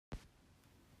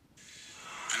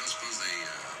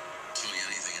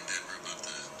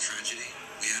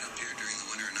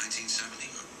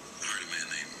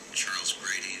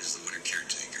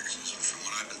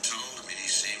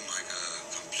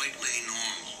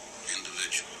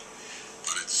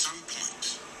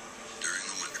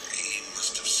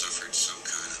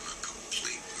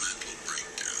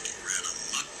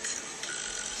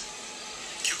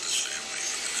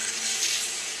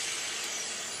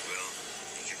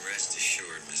Rest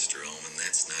assured, Mr. Ullman,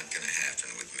 that's not going to happen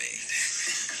with me.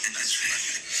 That's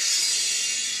right.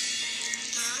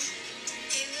 Mom,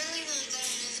 you really want to go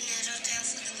and live in that hotel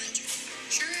for the winter?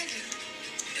 Sure I do.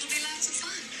 It'll be lots of fun.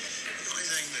 The only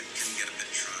thing that can get a bit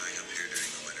trying up here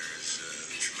during the winter is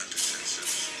a tremendous sense of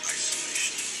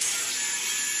isolation.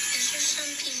 Is there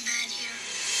something bad here?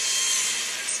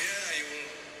 I fear you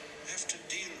will have to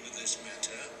deal with this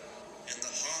matter in the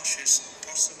harshest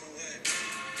possible way.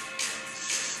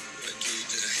 What you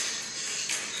did,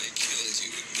 I killed you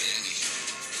with Danny.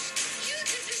 You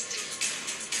did this to me.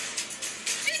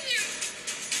 Didn't you?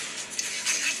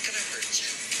 I'm not going to hurt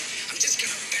you. I'm just going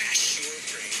to bash your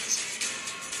brains.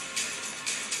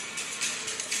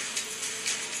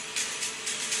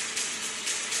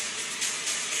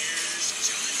 Here's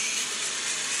Johnny.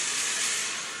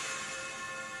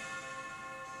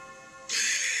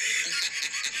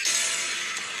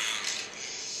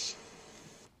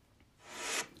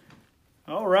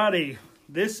 Alrighty,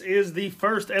 this is the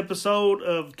first episode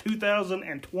of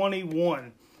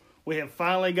 2021. We have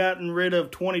finally gotten rid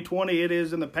of 2020. It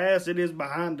is in the past. It is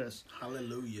behind us.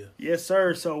 Hallelujah. Yes,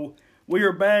 sir. So we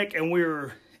are back and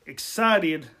we're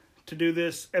excited to do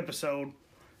this episode.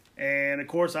 And of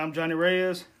course, I'm Johnny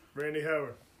Reyes. Randy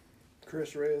Howard.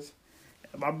 Chris Reyes.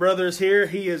 My brother is here.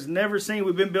 He has never seen.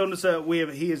 We've been building this up.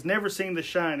 He has never seen The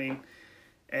Shining.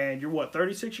 And you're what,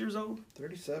 36 years old?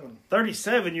 37.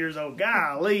 37 years old.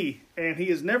 Golly. And he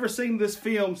has never seen this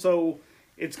film, so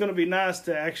it's going to be nice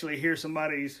to actually hear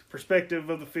somebody's perspective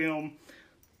of the film,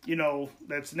 you know,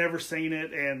 that's never seen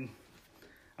it. And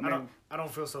I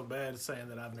don't feel so bad saying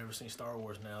that I've never seen Star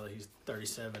Wars now that he's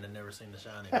 37 and never seen The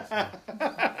Shining. So.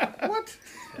 What?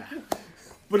 Yeah.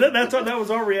 But that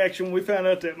was our reaction when we found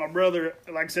out that my brother,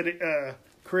 like I said,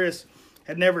 Chris,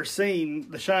 had never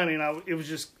seen The Shining. I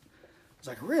was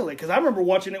like, really? Because I remember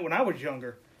watching it when I was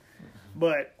younger.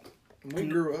 But We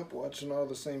grew up watching all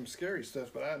the same scary stuff,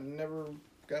 but I never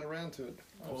got around to it.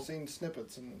 I've Well- seen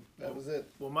snippets, and that was it.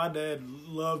 Well, my dad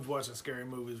loved watching scary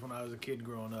movies when I was a kid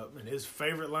growing up, and his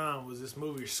favorite line was, "This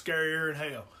movie is scarier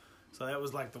than hell." So that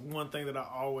was like the one thing that I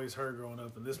always heard growing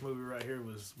up, and this movie right here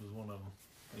was one of them.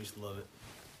 I used to love it.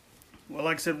 well,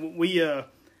 like I said,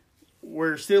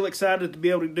 we're still excited to be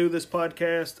able to do this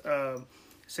podcast.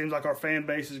 Seems like our fan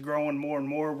base is growing more and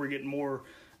more. We're getting more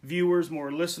viewers,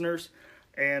 more listeners,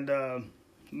 and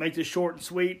make this short and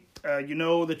sweet. You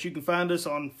know that you can find us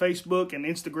on Facebook and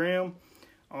Instagram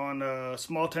on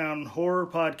Small Town Horror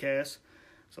Podcast.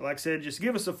 So like I said, just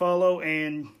give us a follow,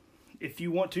 and if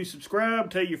you want to subscribe,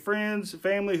 tell your friends,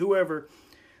 family, whoever,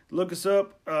 look us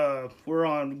up. We're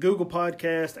on Google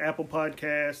Podcast, Apple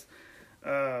Podcast,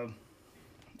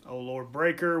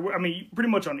 Breaker. I mean, pretty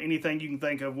much on anything you can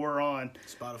think of, we're on.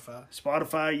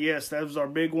 Spotify, yes, that was our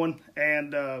big one.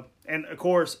 And of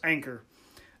course, Anchor.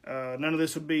 None of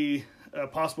this would be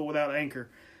possible without Anchor.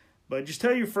 But just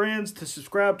tell your friends to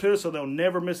subscribe to us so they'll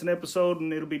never miss an episode,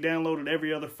 and it'll be downloaded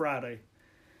every other Friday.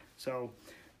 So,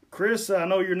 Chris, I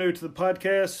know you're new to the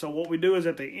podcast, so what we do is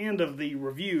at the end of the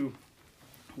review,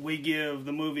 we give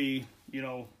the movie, you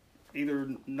know, either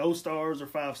no stars or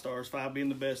 5 stars, 5 being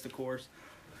the best, of course.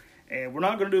 And we're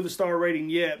not going to do the star rating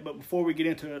yet, but before we get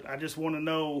into it, I just want to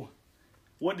know,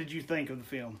 what did you think of the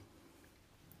film?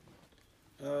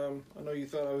 I know you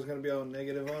thought I was going to be all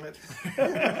negative on it.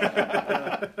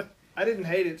 I didn't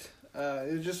hate it.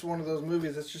 It was just one of those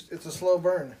movies. It's a slow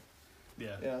burn.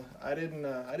 Yeah. I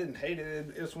didn't hate it.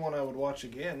 It's one I would watch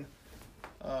again.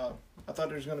 I thought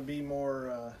there was going to be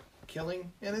more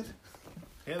killing in it.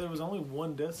 Yeah, there was only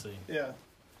one death scene. Yeah.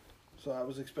 So I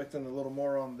was expecting a little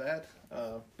more on that.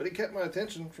 But it kept my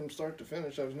attention from start to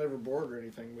finish. I was never bored or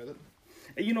anything with it.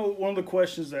 You know, one of the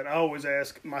questions that I always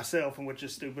ask myself, and which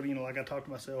is stupid, you know, like I talk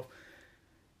to myself,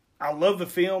 I love the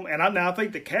film, and I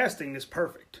think the casting is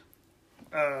perfect.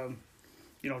 You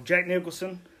know, Jack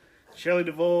Nicholson, Shelley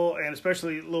Duvall, and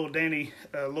especially little Danny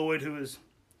Lloyd, who is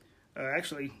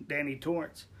actually Danny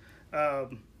Torrance.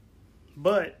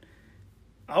 But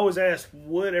I always ask,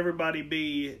 would everybody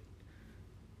be,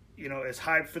 you know, as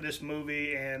hyped for this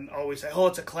movie and always say, oh,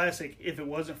 it's a classic, if it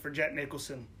wasn't for Jack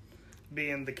Nicholson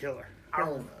being the killer?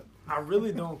 Probably not. I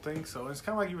really don't think so. It's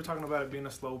kind of like you were talking about it being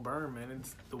a slow burn, man.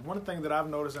 It's the one thing that I've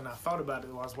noticed, and I thought about it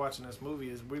while I was watching this movie,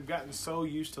 is we've gotten so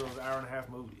used to those hour-and-a-half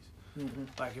movies. Mm-hmm.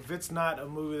 Like, if it's not a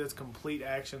movie that's complete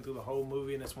action through the whole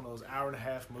movie, and it's one of those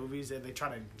hour-and-a-half movies, that they try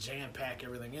to jam-pack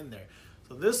everything in there.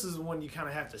 So this is when you kind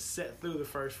of have to sit through the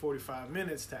first 45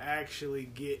 minutes to actually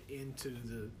get into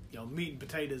the, you know, meat and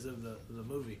potatoes of the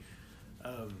movie.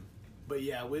 But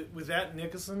yeah, with that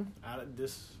Nicholson, I don't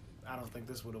think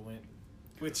this would have went.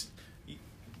 Which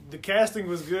the casting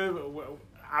was good, but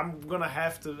I'm gonna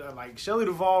have to like Shelley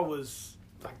Duvall was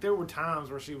like there were times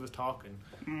where she was talking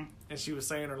and she was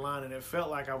saying her line and it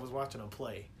felt like I was watching a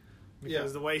play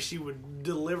because the way she would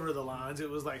deliver the lines, it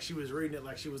was like she was reading it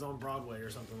like she was on Broadway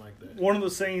or something like that. One of the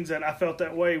scenes that I felt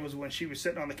that way was when she was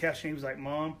sitting on the couch and he was like,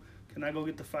 "Mom, can I go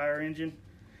get the fire engine?"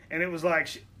 And it was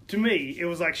like, to me, it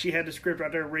was like she had the script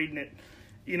right there reading it.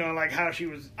 You know, like how she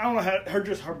was, I don't know, how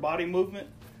her body movement.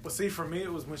 But see, for me,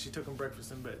 it was when she took him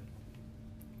breakfast in bed.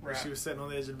 Right. She was sitting on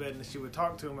the edge of the bed and she would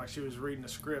talk to him like she was reading a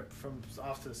script from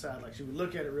off to the side. Like she would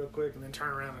look at it real quick and then turn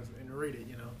around and read it,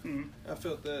 you know. I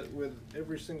felt that with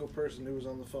every single person who was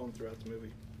on the phone throughout the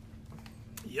movie.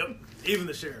 Yep. Even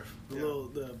the sheriff,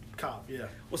 the cop, yeah.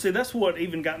 Well, see, that's what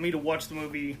even got me to watch the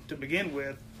movie to begin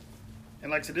with.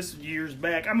 And like I said, this is years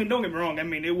back. I mean, don't get me wrong. I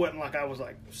mean, it wasn't like I was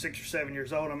like 6 or 7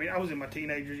 years old. I mean, I was in my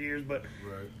teenager years, but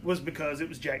it was because it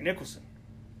was Jack Nicholson.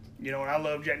 You know, and I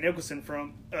love Jack Nicholson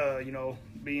from, you know,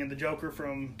 being the Joker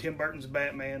from Tim Burton's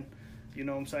Batman. You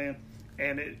know what I'm saying?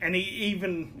 And we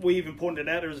even pointed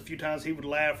out there was a few times he would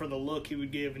laugh or the look he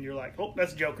would give, and you're like, oh,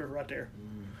 that's Joker right there.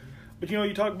 But you know,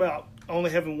 you talk about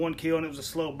only having one kill and it was a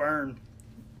slow burn.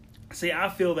 See, I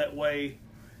feel that way,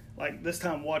 like this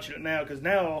time watching it now, because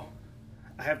now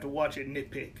I have to watch it and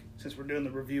nitpick since we're doing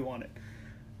the review on it.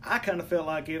 I kind of felt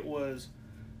like it was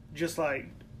just like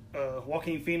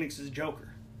Joaquin Phoenix's Joker,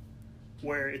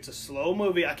 where it's a slow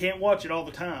movie. I can't watch it all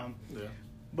the time. Yeah.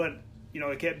 But, you know,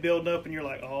 it kept building up and you're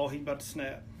like, oh, he's about to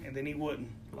snap. And then he wouldn't.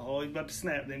 Oh, he's about to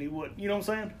snap. Then he wouldn't. You know what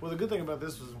I'm saying? Well, the good thing about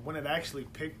this was when it actually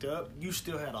picked up, you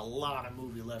still had a lot of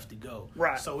movie left to go.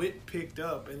 Right. So it picked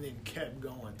up and then kept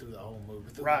going through the whole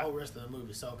movie, through the whole rest of the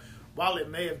movie. So while it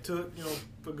may have took, you know,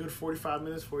 a good 45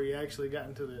 minutes before you actually got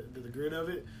into the grid of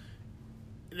it,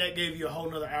 that gave you a whole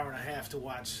another hour and a half to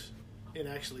watch and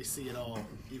actually see it all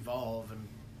evolve and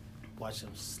watch them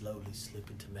slowly slip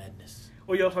into madness.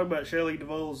 Well, y'all talk about Shelley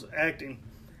Duvall's acting.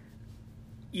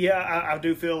 Yeah, I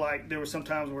do feel like there were some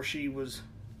times where she was,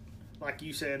 like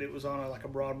you said, it was on like a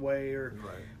Broadway or.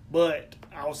 Right. But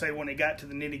I will say when it got to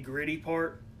the nitty gritty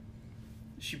part,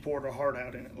 she poured her heart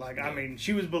out in it. Like I mean,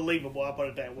 she was believable. I'll put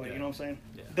it that way. You know what I'm saying?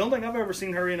 Yeah. The only thing I've ever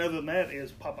seen her in other than that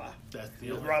is Popeye. That's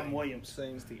the only Robin Williams.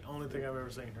 That's the only thing I've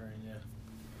ever seen her in. Yeah.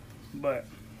 But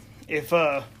if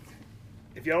y'all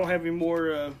don't have any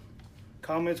more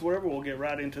comments, whatever, we'll get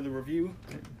right into the review.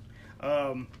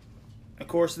 Of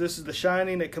course, this is The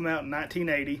Shining. It came out in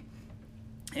 1980,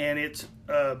 and it's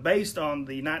based on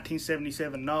the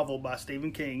 1977 novel by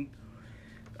Stephen King.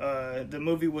 The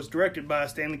movie was directed by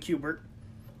Stanley Kubrick,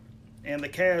 and the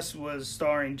cast was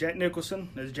starring Jack Nicholson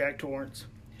as Jack Torrance,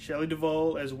 Shelley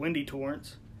Duvall as Wendy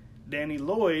Torrance, Danny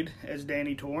Lloyd as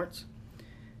Danny Torrance,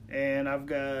 and I've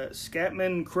got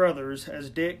Scatman Crothers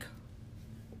as Dick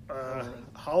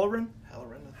Halloran,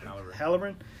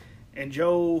 and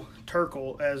Joe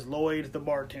Turkel as Lloyd the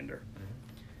bartender.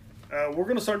 We're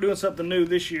going to start doing something new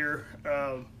this year.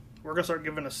 We're going to start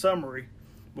giving a summary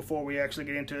before we actually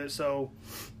get into it. So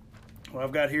what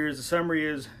I've got here is the summary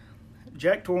is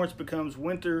Jack Torrance becomes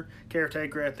winter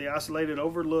caretaker at the isolated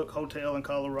Overlook Hotel in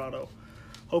Colorado.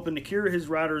 Hoping to cure his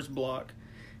writer's block,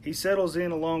 he settles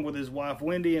in along with his wife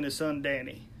Wendy and his son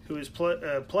Danny, who is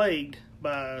plagued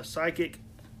by psychic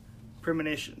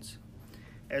premonitions.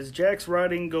 As Jack's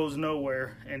writing goes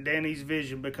nowhere and Danny's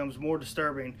vision becomes more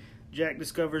disturbing, Jack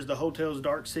discovers the hotel's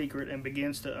dark secret and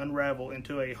begins to unravel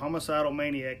into a homicidal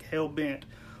maniac hell-bent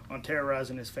on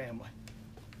terrorizing his family.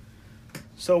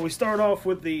 So we start off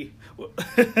with the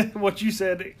what you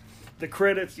said, the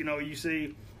credits. You know, you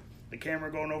see the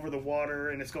camera going over the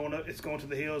water and it's going to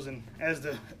the hills. And as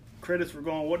the credits were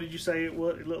going, what did you say it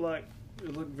looked like?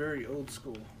 It looked very old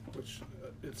school, which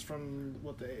it's from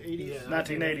what, the 80s? Yeah,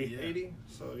 1980. 80.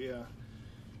 So yeah,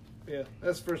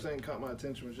 that's the first thing that caught my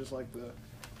attention was just like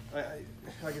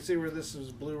I can see where this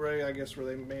is Blu-ray, I guess, where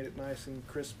they made it nice and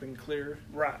crisp and clear.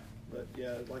 Right. But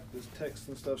yeah, like this text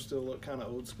and stuff still look kind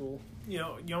of old school. You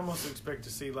know, you almost expect to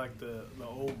see like the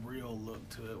old real look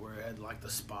to it, where it had like the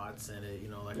spots in it, you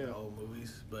know, like the old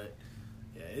movies. But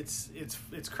yeah, it's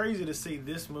crazy to see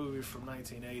this movie from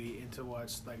 1980 and to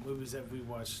watch like movies that we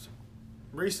watched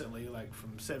recently, like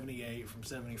from 78, from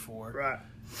 74. Right.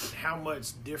 How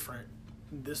much different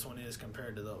this one is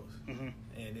compared to those. Mm-hmm.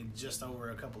 And in just over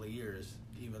a couple of years,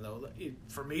 even though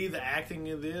for me the acting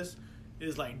in this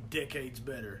is like decades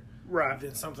better. Right.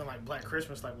 Than something like Black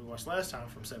Christmas, like we watched last time,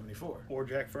 from 74. Or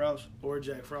Jack Frost.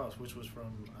 Which was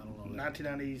from, I don't know.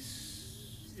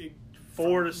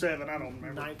 1994 to 7, I don't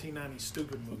remember. 1990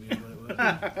 stupid movie is what it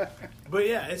was. But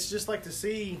yeah, it's just like to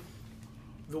see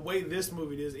the way this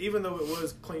movie is, even though it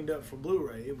was cleaned up for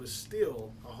Blu-ray, it was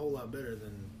still a whole lot better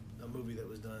than a movie that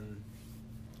was done,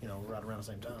 you know, right around the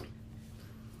same time.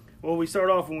 Well, we start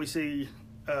off when we see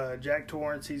Jack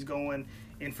Torrance. He's going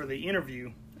in for the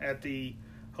interview at the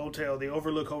hotel, the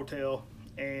Overlook Hotel,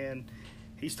 and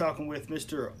he's talking with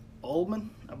Mr. Ullman,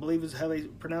 I believe is how they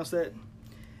pronounce that.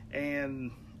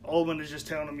 And Ullman is just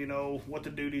telling him, you know, what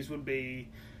the duties would be.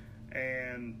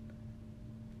 And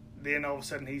then all of a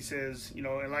sudden he says, you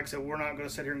know, and like I said, we're not going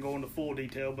to sit here and go into full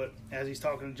detail, but as he's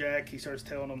talking to Jack, he starts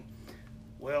telling him,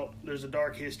 well, there's a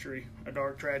dark history, a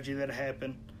dark tragedy that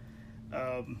happened.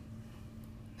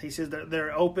 He says that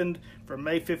they're opened from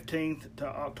May 15th to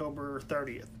October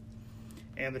 30th.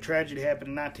 And the tragedy happened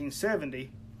in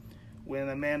 1970 when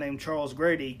a man named Charles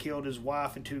Grady killed his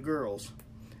wife and 2 girls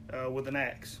with an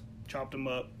axe, chopped them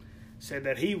up, said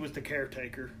that he was the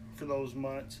caretaker for those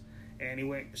months, and he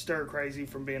went stir crazy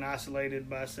from being isolated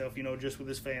by himself, you know, just with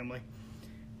his family.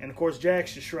 And of course,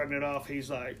 Jack's just shrugging it off.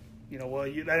 He's like, you know, well,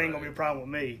 that ain't going to be a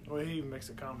problem with me. Well, he makes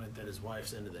a comment that his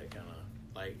wife's into that kind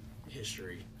of, like,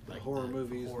 history. Like horror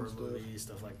movies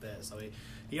stuff like that. So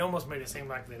he almost made it seem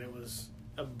like that it was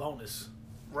a bonus.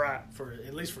 Right. For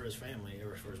at least for his family,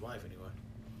 or for his wife anyway.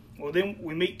 Well, then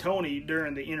we meet Tony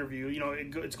during the interview. You know,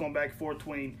 it's going back and forth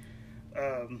between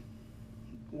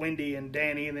Wendy and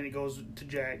Danny, and then it goes to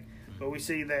Jack. Mm-hmm. But we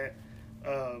see that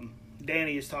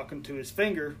Danny is talking to his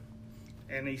finger,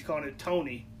 and he's calling it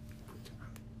Tony.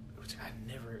 Which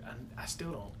I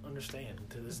still don't understand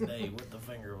to this day what the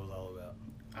finger was all about.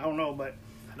 I don't know, but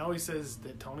I know he says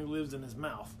that Tony lives in his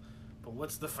mouth, but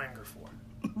what's the finger for?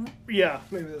 Yeah.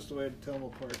 Maybe that's the way to tell them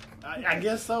apart. I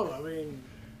guess so. I mean,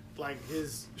 like,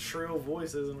 his shrill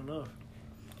voice isn't enough.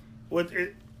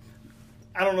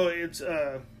 I don't know. It's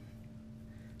to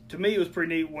me, it was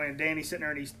pretty neat when Danny's sitting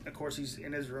there, and he's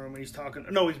in his room, and he's talking.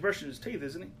 No, he's brushing his teeth,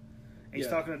 isn't he? And he's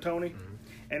talking to Tony,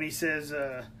 and he says,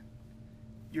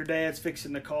 "Your dad's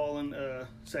fixing to call and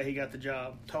say he got the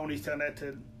job." Tony's telling that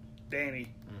to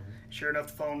Danny. Sure enough,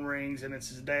 the phone rings, and it's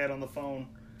his dad on the phone,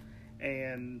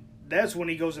 and that's when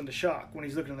he goes into shock, when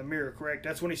he's looking in the mirror, correct?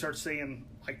 That's when he starts seeing,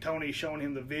 like, Tony showing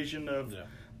him the vision of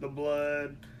the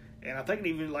blood, and I think it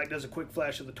even, like, does a quick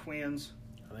flash of the twins.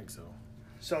 I think so.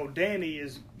 So Danny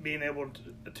is being able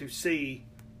to see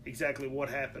exactly what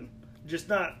happened. Just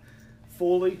not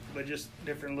fully, but just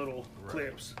different little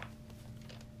clips.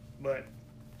 But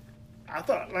I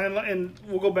thought, and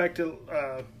we'll go back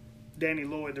to Danny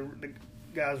Lloyd, the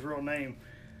guy's real name.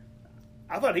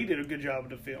 I thought he did a good job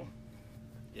with the film.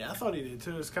 Yeah, I thought he did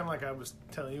too. It's kind of like I was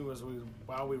telling you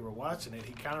while we were watching it.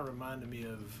 He kind of reminded me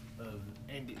of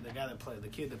Andy, the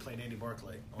kid that played Andy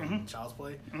Barclay on Child's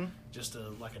Play. Mm-hmm. Just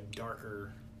like a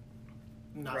darker,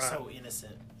 not so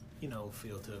innocent,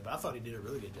 feel to it. But I thought he did a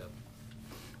really good job.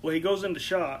 Well, he goes into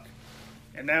shock,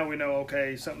 and now we know,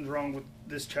 okay, something's wrong with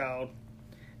this child.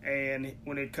 And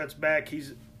when it cuts back,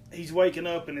 he's waking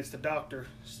up, and it's the doctor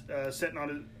sitting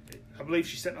on I believe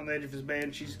she's sitting on the edge of his bed,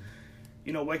 and she's,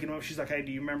 waking him up. She's like, hey,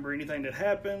 do you remember anything that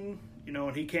happened?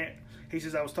 And he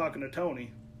says, I was talking to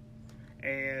Tony.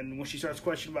 And when she starts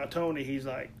questioning about Tony,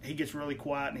 he gets really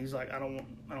quiet, and he's like, I don't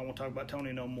want to talk about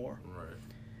Tony no more. Right.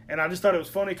 And I just thought it was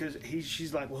funny because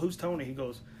she's like, well, who's Tony? He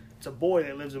goes, it's a boy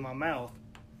that lives in my mouth.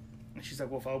 And she's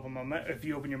like, well, if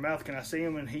you open your mouth, can I see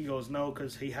him? And he goes, no,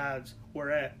 because he hides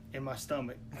where at? In my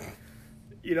stomach.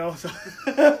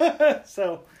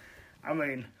 So, I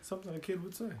mean. Something a kid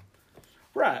would say.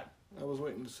 Right. I was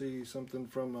waiting to see something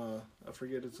from, I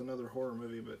forget, it's another horror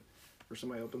movie, but where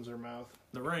somebody opens their mouth.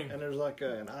 The Ring. And there's like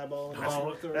an eyeball.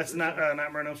 That's not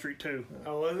Nightmare on Elm Street 2.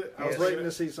 Oh, was it? I was waiting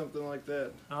to see something like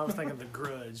that. I was thinking The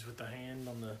Grudge with the hand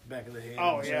on the back of the head.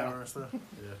 Oh, and yeah. And stuff.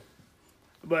 Yeah.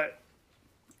 But,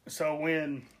 so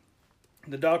when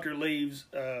the doctor leaves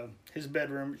his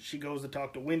bedroom, she goes to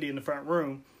talk to Wendy in the front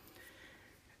room.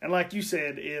 And like you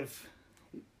said, if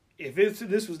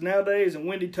this was nowadays and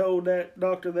Wendy told that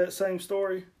doctor that same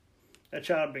story, that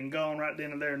child had been gone right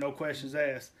then and there, no questions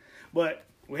asked. But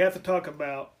we have to talk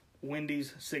about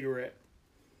Wendy's cigarette,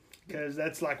 because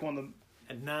that's like one of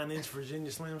the... A 9-inch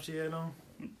Virginia Slim she had on?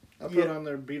 I put on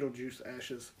their Beetlejuice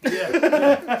ashes.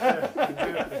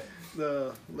 Yeah.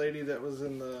 The lady that was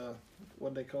in the,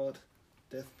 what'd they call it?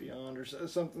 Death Beyond or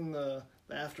something, the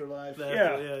Afterlife.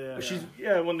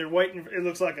 Yeah. When they're waiting, it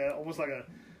looks like almost like a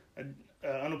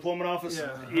unemployment office.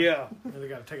 Yeah. They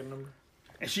got to take a number.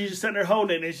 And she's just sitting there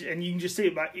holding it, and you can just see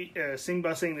it by scene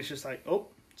by scene. It's just like, oh,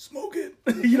 smoke it,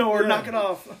 or knock it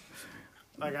off.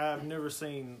 Like, I've never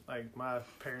seen, like, my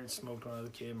parents smoked when I was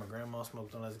a kid. My grandma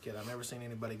smoked when I was a kid. I've never seen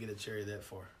anybody get a cherry that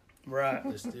far. Right. It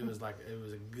was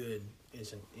a good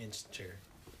inch cherry.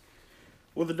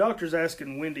 Well, the doctor's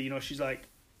asking Wendy, she's like,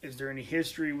 is there any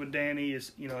history with Danny?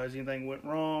 Has anything went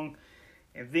wrong?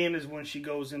 And then is when she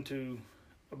goes into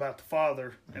about the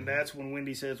father, and that's when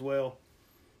Wendy says, well,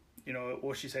 you know,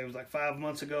 what she say, it was like 5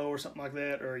 months ago or something like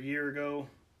that, or a year ago.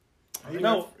 He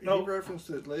No. referenced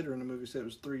it later in the movie. Said it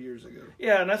was 3 years ago.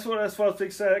 Yeah, and that's what I was thinking.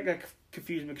 That got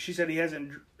confused me because she said he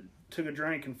hasn't took a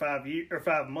drink in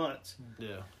 5 months.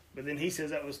 Yeah. But then he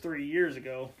says that was 3 years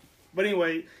ago. But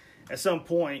anyway, at some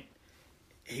point,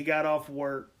 he got off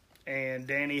work and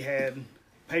Danny had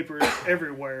papers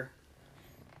everywhere.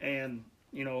 And,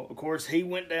 you know, of course, he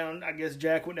went down. I guess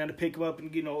Jack went down to pick him up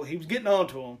and, you know, he was getting on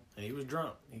to him. And he was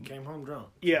drunk. He came home drunk.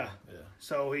 Yeah. Yeah.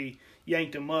 So he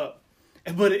yanked him up.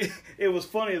 But it was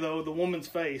funny, though, the woman's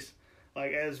face.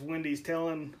 Like, as Wendy's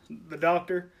telling the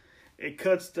doctor, it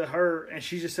cuts to her, and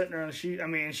she's just sitting there, and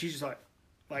she's just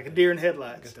like a deer in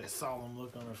headlights. Got that solemn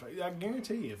look on her face. I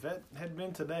guarantee you, if that had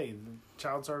been today,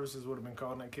 child services would have been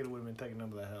called, and that kid would have been taken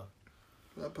into the house.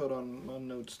 I put on my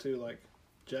notes, too, like,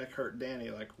 Jack hurt Danny.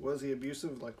 Like, was he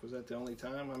abusive? Like, was that the only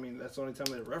time? I mean, that's the only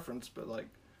time they referenced, but, like,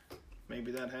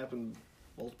 maybe that happened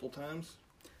multiple times.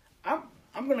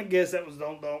 I'm going to guess that was the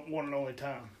one and only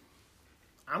time.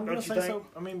 I'm Don't going to you say think? so.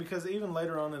 I mean, because even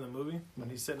later on in the movie, when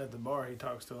he's sitting at the bar, he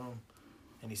talks to him,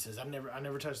 and he says, I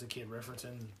never touched the kid,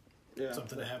 referencing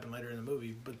something that happened later in the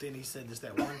movie. But then he said just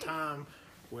that one time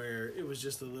where it was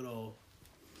just a little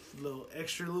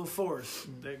extra force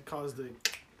that caused the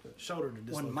shoulder to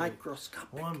dislocate.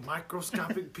 One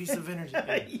microscopic piece of energy.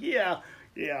 Yeah.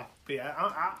 But yeah,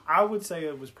 I would say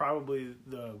it was probably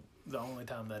the only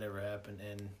time that ever happened.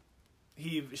 And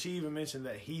she even mentioned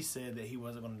that he said that he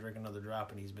wasn't going to drink another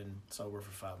drop, and he's been sober for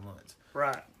 5 months.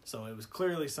 Right. So it was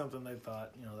clearly something they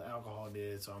thought, you know, the alcohol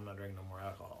did, so I'm not drinking no more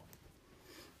alcohol.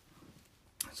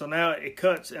 So now it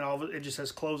cuts, and all of it just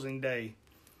says closing day.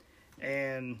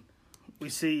 And we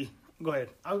see... Go ahead.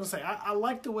 I was going to say, I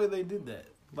like the way they did that.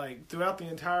 Like, throughout the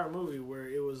entire movie, where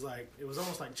it was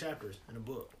almost like chapters in a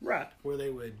book. Right. Where they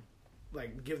would,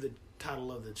 like, give the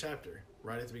title of the chapter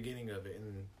right at the beginning of it,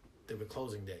 and they would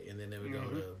closing day, and then they would go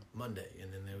to Monday,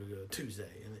 and then they would go to Tuesday.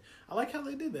 And I like how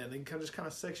they did that. They just kind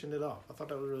of sectioned it off. I thought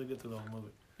that was really good through the whole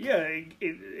movie. Yeah,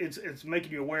 it's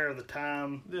making you aware of the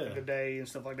time of the day and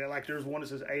stuff like that. Like, there's one that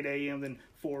says 8 a.m., then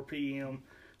 4 p.m.,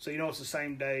 so you know it's the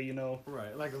same day, you know.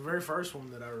 Right. Like, the very first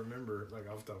one that I remember, like,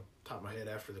 off the top of my head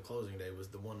after the closing day was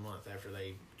the 1 month after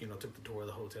they, you know, took the tour of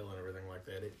the hotel and everything like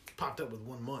that. It popped up with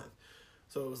 1 month.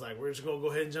 So it was like, we're just going to go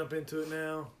ahead and jump into it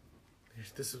now.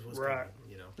 This is what's coming,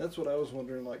 you know. That's what I was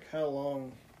wondering, like, how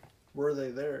long were they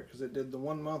there? Because it did the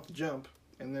 1 month jump,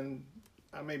 and then,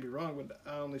 I may be wrong, but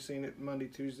I only seen it Monday,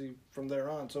 Tuesday from there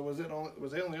on. So was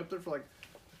they only up there for, like,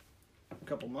 a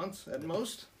couple months at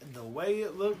most? The way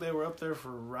it looked, they were up there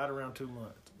for right around 2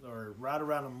 months, or right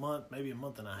around a month, maybe a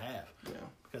month and a half. Yeah.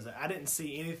 Because I didn't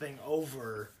see anything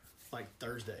over, like,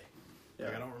 Thursday. Yeah.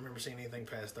 Like, I don't remember seeing anything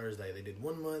past Thursday. They did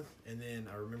 1 month, and then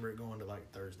I remember it going to, like,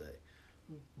 Thursday.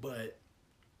 But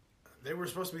they were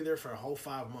supposed to be there for a whole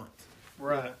 5 months.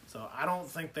 Right. So I don't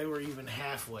think they were even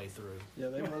halfway through. Yeah,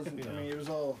 they wasn't. I mean, it was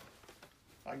all.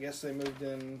 I guess they moved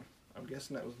in. I'm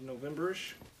guessing that was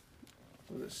November-ish.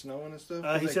 Was it snowing and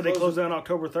stuff? He said they closed down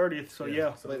October 30th, so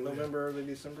yeah. So Late November, early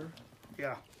December.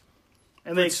 Yeah.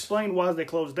 And they explained why they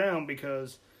closed down,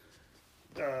 because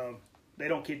they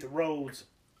don't keep the roads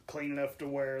clean enough to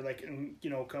where they can, you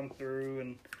know, come through.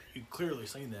 And You clearly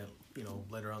seen that, you know,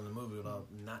 later on in the movie with about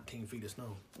 19 feet of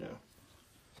snow, Yeah.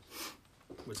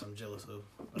 which I'm jealous of.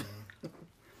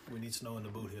 We need snow in the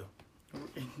boot hill.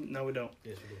 no, we don't.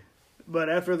 Yes, we do. But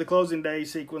after the closing day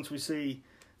sequence, we see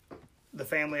the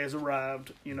family has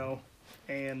arrived, you know,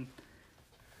 and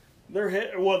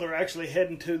they're actually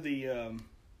heading to the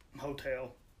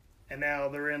hotel, and now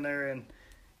they're in there, and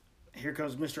here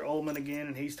comes Mr. Ullman again,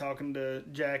 and he's talking to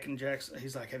Jack, and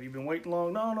he's like, "Have you been waiting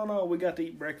long?" No, we got to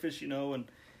eat breakfast, you know, and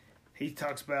he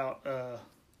talks about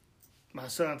my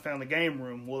son found the game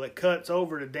room. Well, it cuts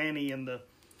over to Danny in the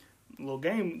little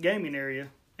gaming area,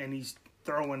 and he's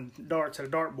throwing darts at a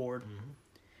dartboard.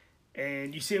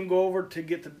 And you see him go over to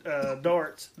get the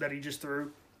darts that he just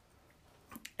threw.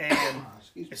 And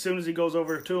as soon as he goes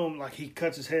over to him, like, he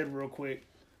cuts his head real quick.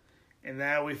 And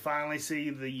now we finally see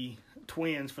the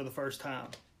twins for the first time.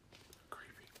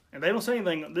 Creepy. And they don't say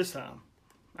anything this time,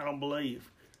 I don't believe.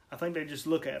 I think they just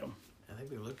look at them. I think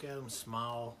they look at him,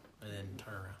 smile, and then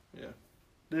turn around. Yeah.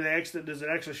 Does it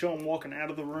actually show them walking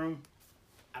out of the room?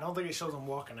 I don't think it shows them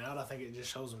walking out. I think it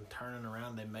just shows them turning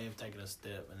around. They may have taken a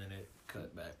step, and then it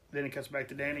cut back. Then it cuts back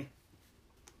to Danny.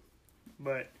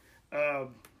 But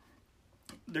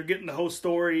they're getting the whole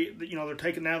story. You know, they're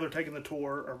taking the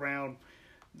tour around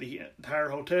the entire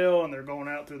hotel, and they're going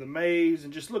out through the maze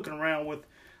and just looking around with,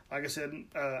 like I said,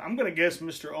 I'm going to guess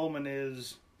Mr. Ullman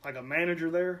is like a manager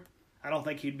there. I don't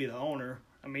think he'd be the owner.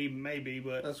 I mean, maybe,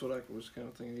 but... That's what I was kind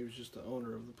of thinking. He was just the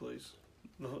owner of the place.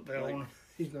 The owner.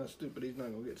 He's not stupid. He's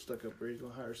not gonna get stuck up there. He's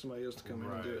gonna hire somebody else to come in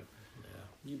and do it.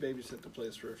 Yeah. You babysit the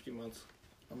place for a few months.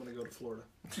 I'm gonna go to Florida.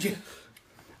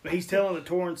 But he's telling the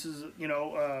Torrances,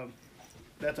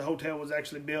 that the hotel was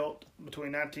actually built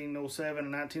between 1907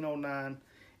 and 1909,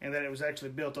 and that it was actually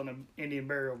built on an Indian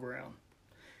burial ground.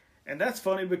 And that's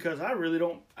funny because I really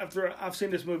don't. After I've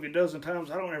seen this movie a dozen times,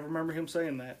 I don't ever remember him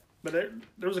saying that. But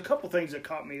there was a couple things that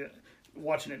caught me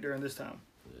watching it during this time.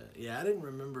 Yeah, I didn't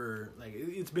remember. Like,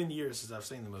 it's been years since I've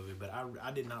seen the movie, but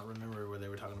I did not remember where they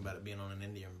were talking about it being on an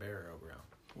Indian burial ground,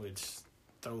 which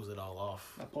throws it all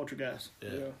off. A poltergeist. Yeah,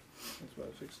 that's what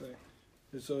I was saying.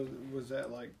 So was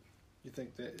that like, you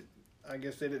think that? I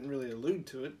guess they didn't really allude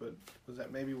to it, but was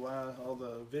that maybe why all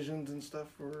the visions and stuff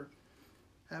were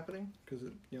happening? Because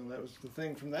that was the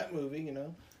thing from that movie.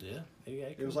 Yeah,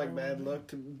 it was like bad luck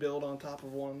to build on top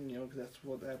of one. Because that's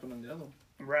what happened on the other one.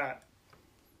 Right.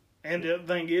 And the other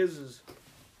thing is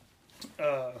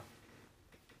the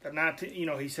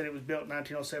he said it was built in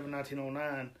 1907,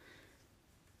 1909.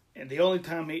 And the only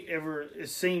time it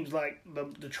seems like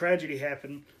the tragedy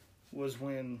happened was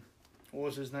when, what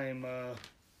was his name?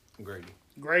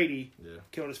 Grady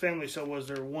killed his family. So was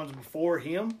there ones before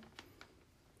him?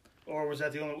 Or was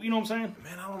that the only, you know what I'm saying?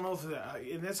 Man, I don't know if that,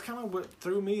 and that's kind of what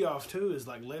threw me off too, is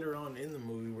like later on in the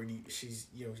movie where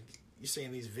you're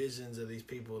seeing these visions of these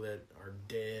people that are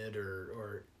dead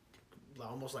or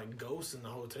almost like ghosts in the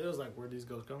hotels. Like, where these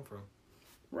ghosts come from?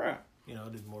 Right.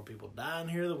 Did more people die in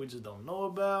here that we just don't know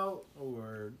about,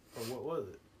 or what was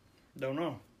it? Don't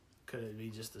know. Could it be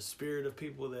just the spirit of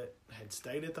people that had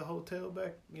stayed at the hotel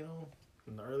back, in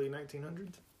the early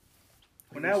 1900s?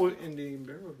 Well, now the Indian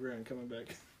burial ground coming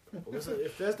back.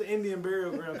 If that's the Indian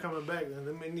burial ground coming back, then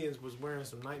them Indians was wearing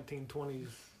some 1920s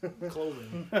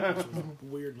clothing, which was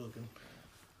weird looking.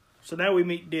 So now we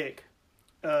meet Dick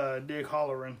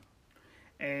Halloran,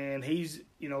 and he's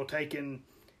taking.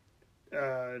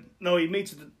 No, he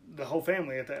meets the whole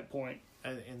family at that point.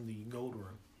 In the gold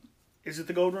room. Is it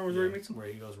the gold room where he meets them? Where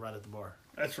he goes right at the bar.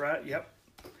 That's right. Yep.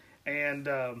 And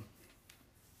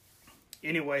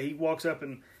anyway, he walks up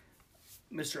and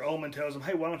Mr. Ullman tells him,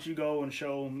 "Hey, why don't you go and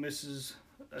show Mrs.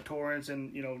 Torrance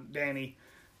and Danny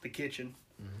the kitchen?"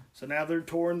 Mm-hmm. So now they're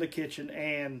touring the kitchen,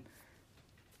 and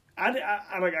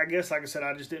I guess, like I said,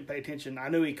 I just didn't pay attention. I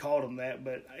knew he called him that,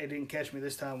 but it didn't catch me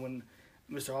this time when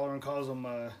Mr. Halloran calls him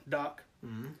Doc.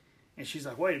 Mm-hmm. And she's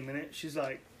like, "Wait a minute." She's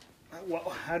like, "Well,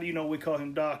 how do you know we call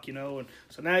him Doc?" And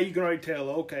so now you can already tell.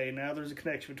 Okay, now there's a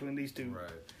connection between these two.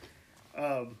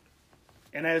 Right.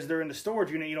 And as they're in the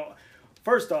storage unit,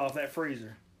 first off, that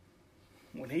freezer,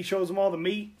 when he shows them all the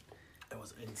meat, that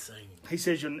was insane. He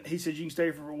says you can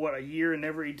stay for a year and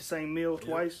never eat the same meal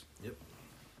twice. Yep.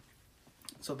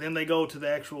 So then they go to the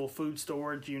actual food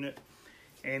storage unit,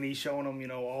 and he's showing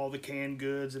them all the canned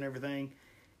goods and everything.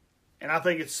 And I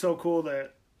think it's so cool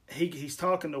that he's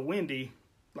talking to Wendy,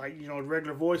 like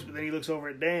regular voice, but then he looks over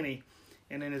at Danny,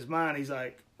 and in his mind he's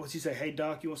like, what's he say? "Hey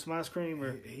Doc, you want some ice cream?"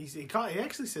 Or he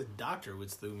actually said doctor,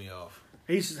 which threw me off.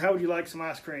 He says, "How would you like some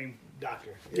ice cream?"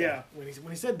 Doctor. Yeah. When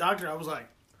he said doctor, I was like,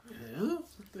 what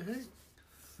the heck?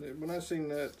 When I seen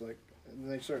that, and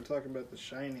they started talking about The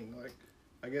Shining,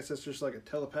 I guess that's just like a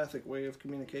telepathic way of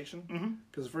communication.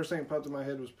 Because the first thing that popped in my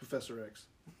head was Professor X.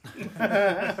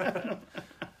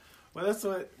 Well, that's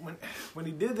what when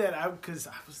he did that, because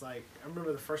I was like, I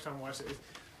remember the first time I watched it.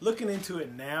 Looking into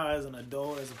it now as an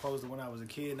adult, as opposed to when I was a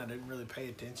kid, and I didn't really pay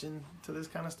attention to this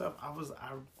kind of stuff.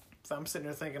 I'm sitting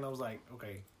there thinking, I was like,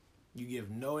 okay, you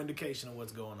give no indication of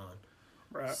what's going on.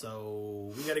 Right.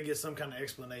 So we got to get some kind of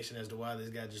explanation as to why this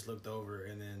guy just looked over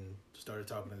and then started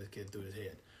talking to this kid through his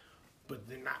head. But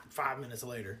then, not 5 minutes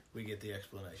later, we get the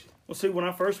explanation. Well, see, when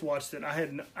I first watched it,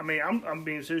 I'm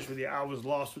being serious with you. I was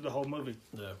lost with the whole movie.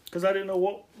 Yeah. Because I didn't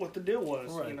know what the deal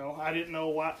was. Right. I didn't know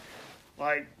why.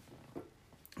 Like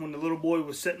when the little boy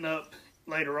was sitting up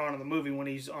later on in the movie, when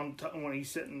he's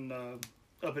sitting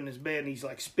up in his bed and he's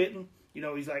like spitting.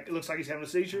 He's like, it looks like he's having a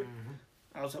seizure. Mm-hmm.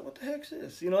 I was like, what the heck's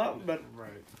this? But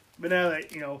right. But now that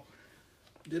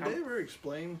Did they ever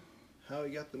explain how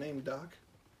he got the name Doc?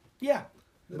 Yeah.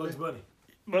 Bugs Bunny.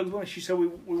 Bugs Bunny. She said we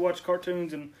watched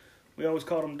cartoons and we always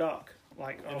called him Doc.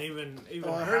 And even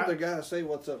I heard the guy say,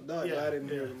 "What's up, Doc?" Yeah, I didn't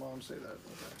hear the mom say that.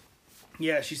 Okay.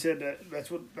 Yeah, she said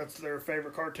that's their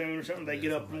favorite cartoon or something. They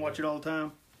get up and watch it all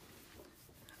the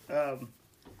time.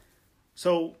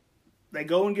 So they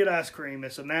go and get ice cream,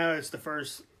 and so now it's the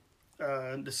first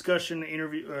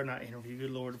interview,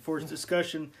 good Lord, the first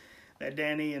discussion that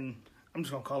Danny and I'm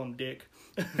just gonna call him Dick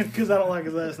because I don't like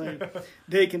his last name.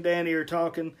 Dick and Danny are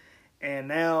talking, and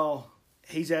now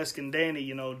he's asking Danny,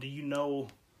 do you know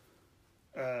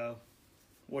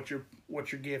what your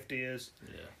gift is.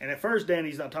 Yeah. And at first,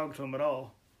 Danny's not talking to him at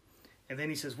all. And then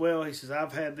he says, well, he says,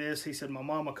 I've had this. He said, my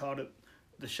mama called it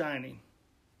The Shining.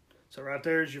 So right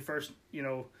there is your first,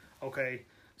 okay.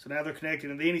 So now they're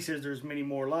connected. And then he says there's many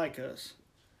more like us.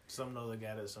 Some know they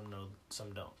got it, some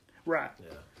don't. Right.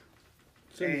 Yeah.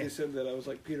 As soon as he said that, I was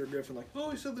like Peter Griffin, like, oh,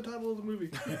 he said the title of the movie.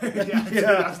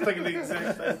 I was thinking the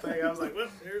exact same thing. I was like, well,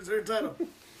 here's their title.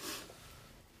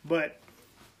 But,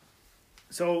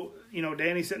 so,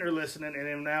 Danny's sitting there listening, and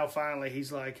then now finally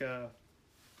he's like,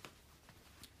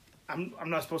 I'm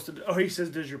not supposed to, he says,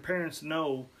 does your parents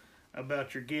know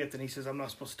about your gift? And he says, I'm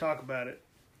not supposed to talk about it.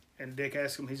 And Dick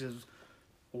asks him, he says,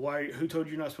 well, who told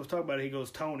you you're not supposed to talk about it? He goes,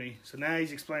 Tony. So now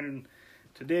he's explaining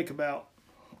to Dick about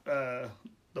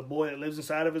the boy that lives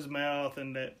inside of his mouth,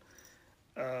 and that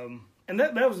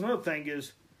that was another thing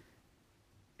is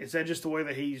that just the way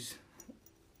that he's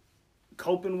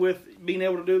coping with being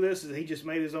able to do this? Is he just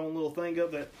made his own little thing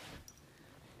up that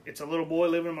it's a little boy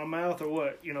living in my mouth, or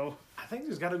what? I think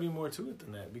there's got to be more to it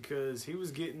than that, because he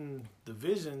was getting the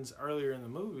visions earlier in the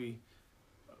movie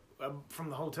from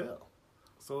the hotel.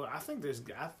 So I think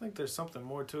there's something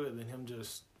more to it than him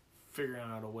just figuring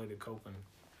out a way to coping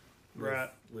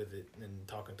with it and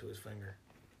talking to his finger.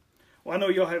 Well, I know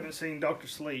y'all haven't seen Dr.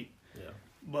 Sleep. Yeah.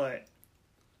 But,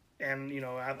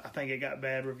 I think it got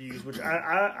bad reviews, which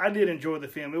I did enjoy the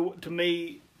film. To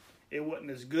me, it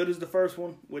wasn't as good as the first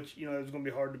one, which, it was going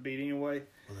to be hard to beat anyway.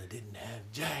 Well, they didn't have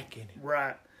Jack in it.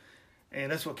 Right.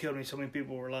 And that's what killed me. So many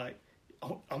people were like,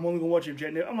 I'm only going to watch him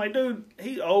Jack Nicholson. I'm like, dude,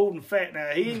 he's old and fat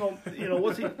now. He ain't going to,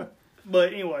 what's he?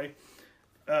 But anyway,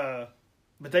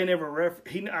 but they never,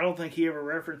 I don't think he ever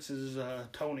references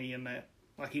Tony in that.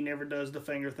 Like, he never does the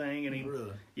finger thing. And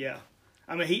Really? Yeah.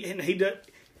 I mean, he does.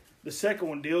 The second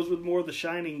one deals with more of the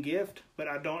shining gift, but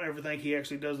I don't ever think he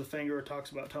actually does the finger or talks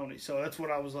about Tony. So that's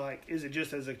what I was like. Is it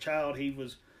just as a child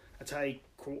that's how he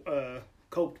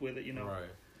coped with it, Right.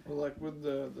 Well, like with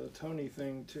the Tony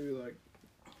thing too, like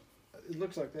it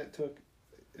looks like that took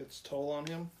its toll on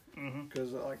him,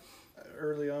 because like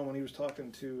early on when he was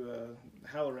talking to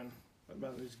Halloran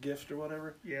about his gift or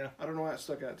whatever, I don't know why it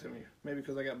stuck out to me. Maybe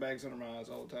because I got bags under my eyes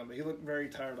all the time, but he looked very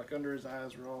tired. Like under his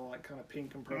eyes were all like kind of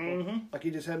pink and purple, like he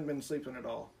just hadn't been sleeping at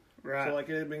all. Right. So like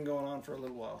it had been going on for a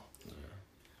little while. Yeah.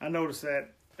 I noticed that.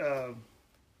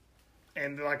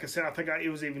 And like I said, I think it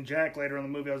was even Jack later in the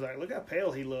movie. I was like, look how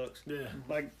pale he looks. Yeah.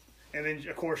 Like, and then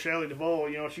of course Shelley Duvall,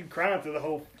 she'd crying through the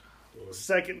whole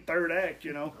second, third act.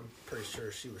 I'm pretty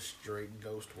sure she was straight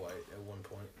ghost white at one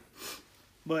point.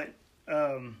 But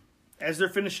as they're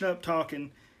finishing up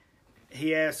talking,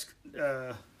 he asks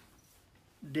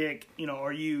Dick,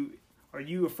 are you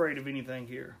afraid of anything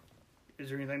here? Is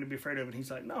there anything to be afraid of? And he's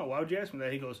like, no. Why would you ask me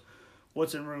that? He goes,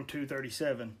 what's in room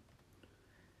 237?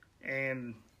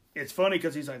 And it's funny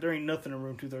because he's like, there ain't nothing in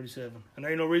room 237, and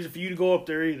there ain't no reason for you to go up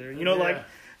there either. Like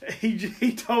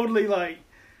he totally like,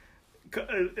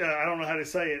 I don't know how to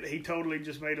say it. He totally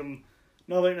just made him,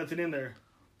 no, there ain't nothing in there,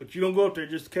 but you don't go up there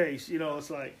just in case. It's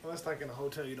like, well, that's like in a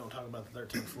hotel. You don't talk about the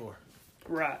 13th floor.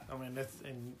 Right. I mean, that's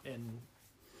and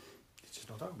just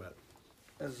don't talk about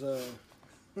it. As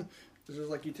this is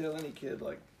like you tell any kid,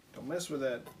 like, don't mess with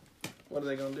that. What are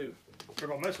they gonna do? They're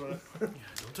gonna mess with it.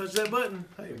 Don't touch that button.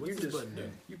 Hey, what's this button do?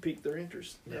 You pique their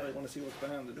interest. Yeah, they want to see what's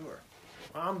behind the door.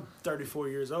 I'm 34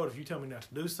 years old. If you tell me not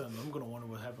to do something, I'm gonna wonder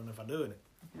what happened if I do it.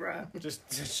 Right. It's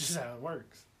just how it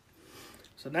works.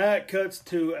 So now it cuts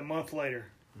to a month later.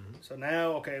 So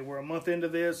now, okay, we're a month into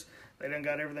this. They done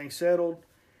got everything settled,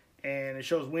 and it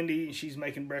shows Wendy, and she's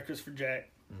making breakfast for Jack.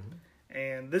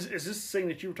 And is this the scene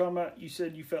that you were talking about? You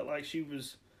said you felt like she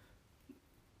was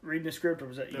reading the script, or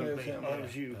was that you? It was him. It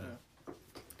was you.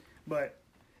 But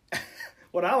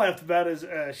what I laughed about is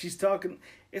she's talking.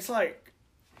 It's like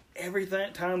every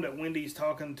time that Wendy's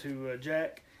talking to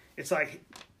Jack, it's like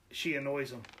she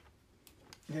annoys him.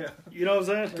 Yeah. You know what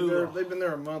I'm saying? They've been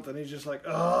there a month, and he's just like,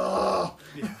 oh,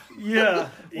 yeah.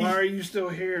 Why are you still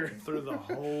here? Through the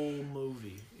whole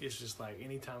movie, it's just like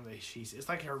anytime that it's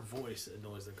like her voice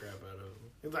annoys the crap out of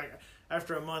him. It's like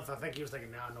after a month, I think he was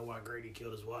thinking, now I know why Grady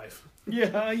killed his wife.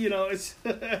 Yeah, it's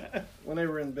when they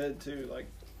were in bed too. Like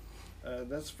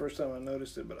that's the first time I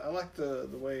noticed it, but I like the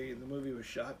way the movie was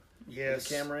shot. Yes.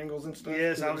 The camera angles and stuff.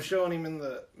 Yes, I was showing him in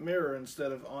the mirror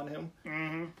instead of on him.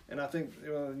 Mm-hmm. And I think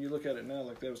when you look at it now,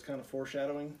 like that was kind of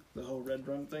foreshadowing the whole Red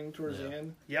Rum thing towards the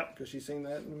end. Yep. Because she's seen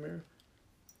that in the mirror.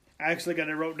 I actually got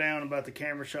it wrote down about the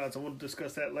camera shots. I will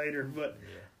discuss that later. But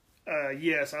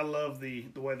yes, I love the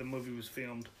way the movie was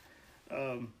filmed.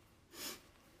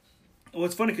 Well,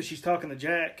 it's funny because she's talking to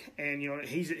Jack, and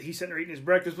he's sitting there eating his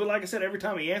breakfast. But like I said, every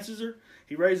time he answers her,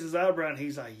 he raises his eyebrow, and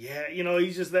he's like, "Yeah,"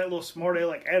 he's just that little smart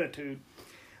aleck attitude.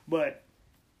 But,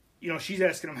 you know, she's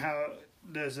asking him how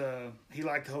does he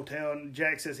like the hotel, and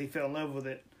Jack says he fell in love with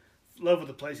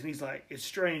the place, and he's like, it's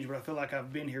strange, but I feel like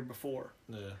I've been here before.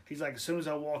 Yeah. He's like, as soon as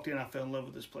I walked in, I fell in love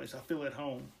with this place. I feel at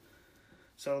home.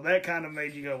 So that kind of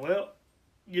made you go, well,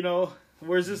 you know,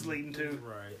 where's this leading to?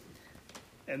 Right.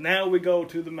 And now we go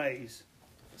to the maze.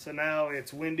 So now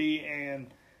it's Wendy and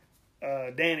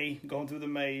Danny going through the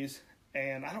maze,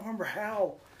 and I don't remember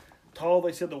how tall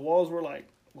they said the walls were, like,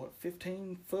 what,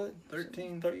 15 foot?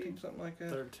 13 feet, something like that.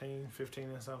 13, 15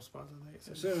 in some spots, I think.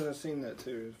 As soon as I seen that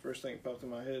too, the first thing that popped in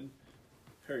my head,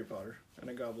 Harry Potter and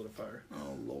a Goblet of Fire.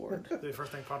 Oh, Lord. The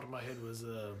first thing popped in my head was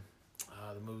the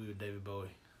movie with David Bowie.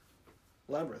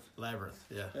 Labyrinth.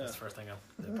 Yeah. That's the first thing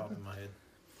that popped in my head.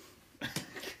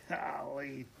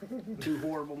 Golly. Two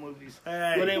horrible movies.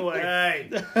 Hey, but anyway.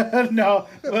 No,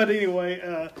 but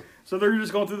anyway, so they're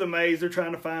just going through the maze. They're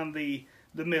trying to find the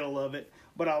middle of it.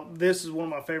 But this is one of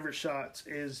my favorite shots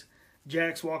is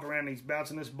Jack's walking around and he's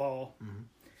bouncing this ball.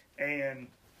 Mm-hmm. And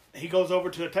he goes over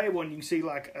to a table and you can see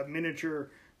like a miniature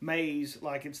maze,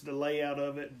 like it's the layout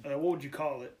of it. What would you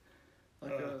call it?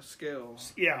 Like a scale.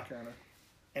 Yeah. Kind of.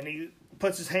 And he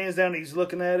puts his hands down and he's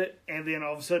looking at it. And then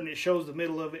all of a sudden it shows the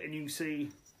middle of it and you can see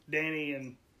Danny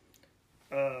and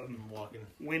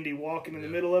Wendy walking in the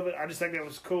middle of it. I just think that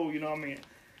was cool. You know what I mean?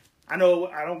 I know,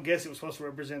 I don't guess it was supposed to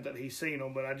represent that he's seen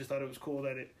them, but I just thought it was cool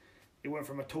that it went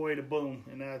from a toy to boom,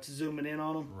 and now it's zooming in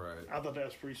on them. Right. I thought that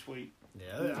was pretty sweet.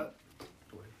 Yeah.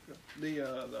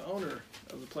 The owner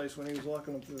of the place, when he was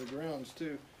walking them through the grounds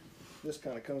too, this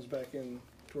kind of comes back in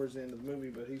towards the end of the movie,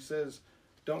 but he says,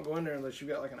 "Don't go in there unless you've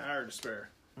got like an hour to spare."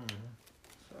 Mm-hmm.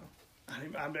 So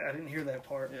I didn't hear that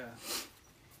part. Yeah.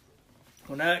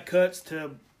 Well, now it cuts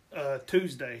to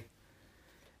Tuesday,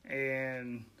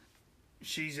 and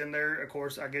she's in there, of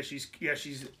course. I guess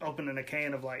she's opening a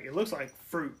can of it looks like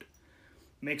fruit,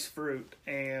 mixed fruit,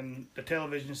 and the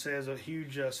television says a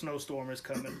huge snowstorm is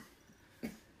coming.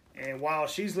 And while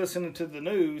she's listening to the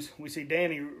news, we see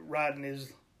Danny riding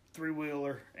his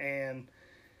 3-wheeler, and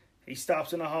he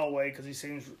stops in the hallway because he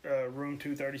sees room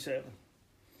 237.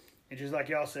 And just like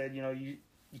y'all said, you know, you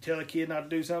tell a kid not to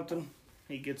do something,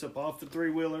 he gets up off the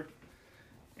 3-wheeler,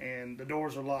 and the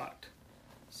doors are locked.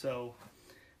 So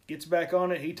gets back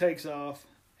on it, he takes off,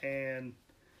 and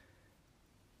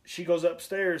she goes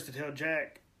upstairs to tell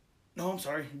Jack. No, I'm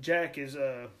sorry. Jack is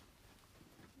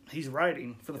he's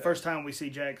writing. For the first time we see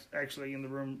Jack actually in the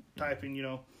room typing, you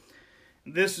know.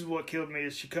 This is what killed me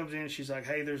is she comes in, she's like,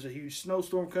 hey, there's a huge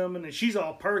snowstorm coming, and she's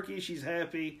all perky, she's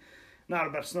happy. Not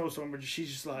about snowstorm, but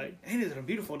she's just like, ain't it a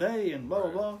beautiful day, and blah,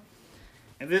 blah, blah.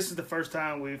 And this is the first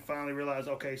time we finally realized,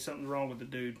 okay, something's wrong with the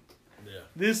dude. Yeah.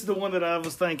 This is the one that I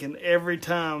was thinking every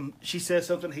time she says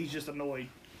something, he's just annoyed.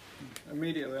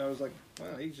 Immediately, I was like,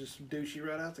 "Wow, he's just douchey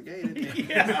right out the gate." Isn't he?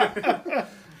 Yeah.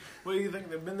 Well, you think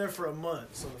they've been there for a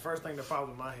month, so the first thing that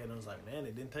popped in my head, I was like, man,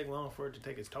 it didn't take long for it to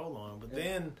take its toll on him. But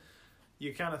then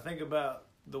you kind of think about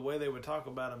the way they would talk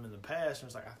about him in the past, and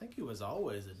it's like, I think he was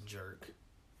always a jerk.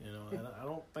 You know, and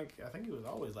I think he was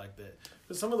always like that.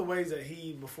 But some of the ways that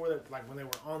he, before that, like when they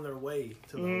were on their way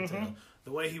to the hotel,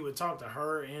 the way he would talk to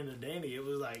her and to Danny, it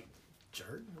was like,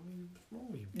 jerk? I mean, what's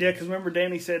wrong with you? Yeah, because remember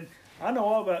Danny said, I know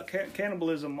all about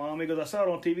cannibalism, Mom. He goes, I saw it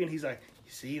on TV, and he's like,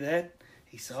 you see that?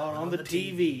 He saw it on the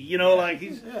TV. You know, like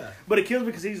he's. Yeah. But it kills me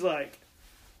because he's like,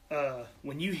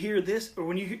 when you hear this, or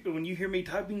when you hear me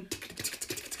typing,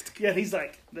 yeah, he's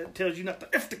like, that tells you not to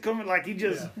F to come in. Like he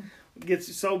just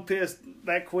gets so pissed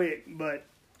that quick. But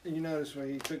you notice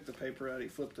when he took the paper out, he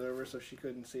flipped it over so she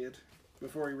couldn't see it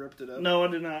before he ripped it up. No, I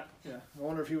did not. Yeah, I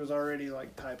wonder if he was already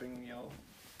like typing, you know,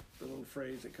 the little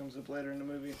phrase that comes up later in the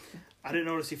movie. I didn't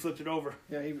notice he flipped it over.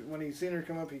 Yeah, when he seen her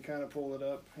come up, he kind of pulled it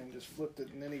up and just flipped it,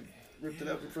 and then he ripped it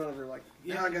up in front of her like,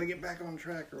 now I got to get back on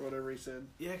track or whatever he said.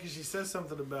 Yeah, because she says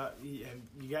something about, you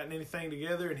gotten anything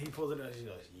together? And he pulls it out, and she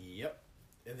goes, yep.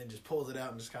 And then just pulls it out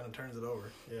and just kind of turns it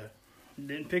over. Yeah.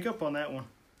 Didn't pick up on that one.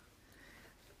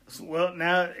 Well,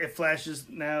 now it flashes.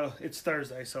 Now it's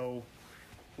Thursday, so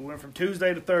we went from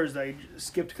Tuesday to Thursday,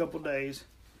 skipped a couple days,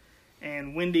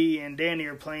 and Wendy and Danny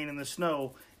are playing in the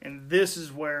snow, and this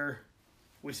is where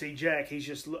we see Jack. He's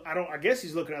just, I guess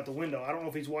he's looking out the window. I don't know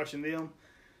if he's watching them,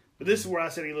 but this is where I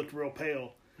said he looked real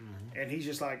pale, and he's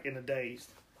just like in a daze,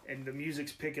 and the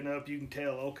music's picking up. You can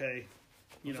tell, okay,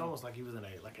 it's almost like he was in a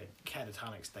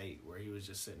catatonic state where he was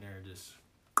just sitting there, just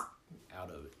out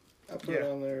of it. I put it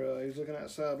on there. He's looking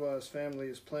outside while his family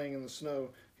is playing in the snow.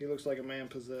 He looks like a man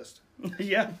possessed.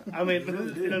 Yeah, I mean,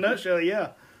 in a nutshell, yeah.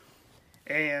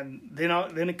 And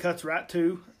then it cuts right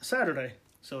to Saturday.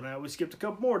 So now we skipped a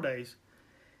couple more days,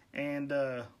 and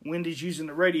Wendy's using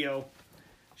the radio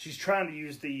she's trying to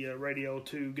use the radio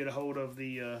to get a hold of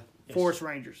the Forest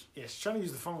Rangers. Yeah, she's trying to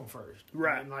use the phone first.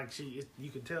 Right. And like you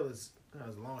can tell it was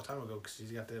a long time ago because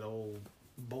she's got that old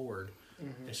board.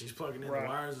 Mm-hmm. And she's plugging in the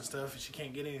wires and stuff, and she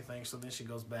can't get anything. So then she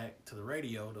goes back to the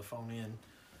radio to phone in,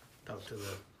 talk to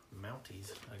the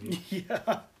Mounties, I guess.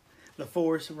 Yeah, the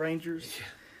Forest Rangers. Yeah.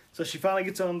 So she finally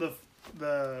gets on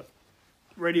the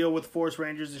radio with the Forest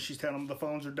Rangers, and she's telling them the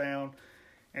phones are down.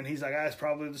 And he's like, it's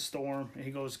probably the storm. And he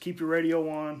goes, keep your radio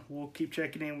on. We'll keep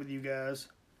checking in with you guys.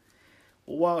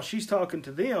 Well, while she's talking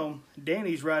to them,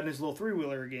 Danny's riding his little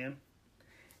three-wheeler again.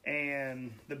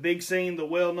 And the big scene, the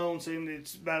well-known scene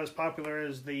that's about as popular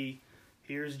as the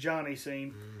Here's Johnny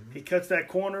scene. Mm-hmm. He cuts that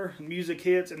corner, music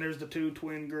hits, and there's the two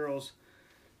twin girls.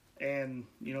 And,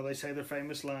 they say their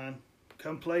famous line,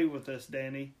 come play with us,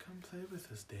 Danny. Come play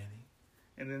with us, Danny.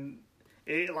 And then,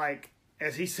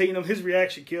 as he's seen them, his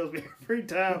reaction kills me every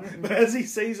time. But as he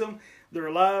sees them, they're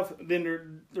alive, then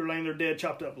they're laying there dead,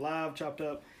 chopped up, live, chopped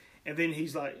up. And then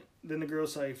he's like, then the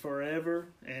girls say, forever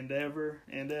and ever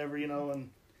and ever, and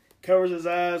covers his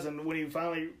eyes, and when he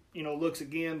finally, looks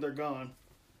again, they're gone.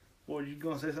 Well, you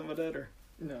going to say something about that, or?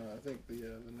 No, I think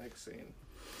the next scene.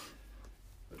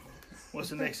 What's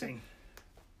the next scene?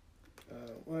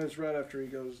 Well, it's right after he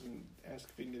goes and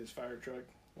asks if he can get his fire truck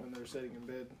when they're sitting in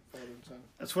bed, father and son.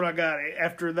 That's what I got.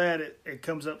 After that, it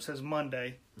comes up, says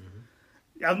Monday.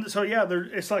 Mm-hmm. So, yeah,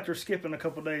 it's like they're skipping a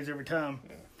couple days every time.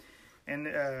 Yeah.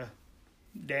 And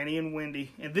Danny and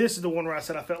Wendy. And this is the one where I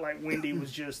said I felt like Wendy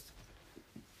was just...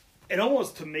 It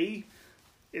almost, to me,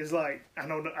 is like, I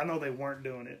know they weren't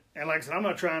doing it. And like I said, I'm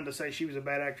not trying to say she was a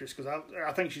bad actress, because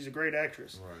I think she's a great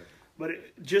actress. Right. But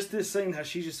just this scene, how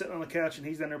she's just sitting on the couch and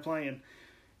he's down there playing,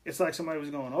 it's like somebody was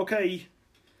going, okay,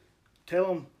 tell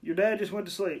him, your dad just went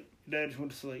to sleep. Your dad just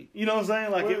went to sleep. You know what I'm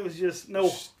saying? Like, it was just,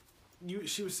 no.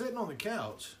 She was sitting on the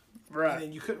couch. Right. And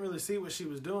then you couldn't really see what she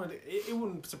was doing. It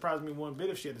wouldn't surprise me one bit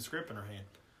if she had the script in her hand,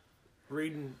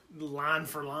 reading line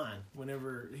for line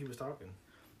whenever he was talking.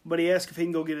 But he asked if he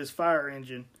can go get his fire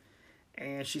engine.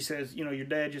 And she says, your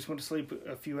dad just went to sleep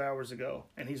a few hours ago.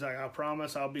 And he's like, I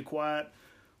promise, I'll be quiet.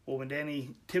 Well, when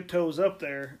Danny tiptoes up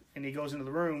there and he goes into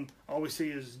the room, all we see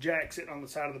is Jack sitting on the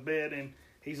side of the bed. And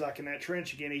he's like in that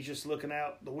trench again. He's just looking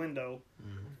out the window.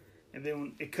 Mm-hmm. And then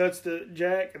when it cuts to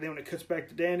Jack. And then when it cuts back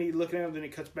to Danny looking at him, then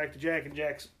it cuts back to Jack. And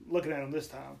Jack's looking at him this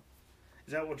time.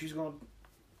 Is that what you're going to...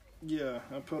 Yeah,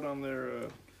 I put on there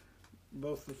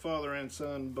both the father and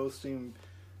son both seem...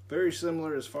 very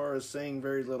similar as far as saying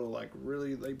very little. Like,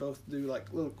 really, they both do,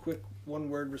 like, little quick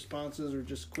one-word responses or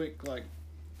just quick, like,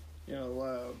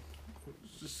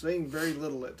 just saying very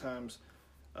little at times.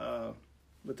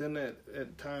 But then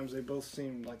at times they both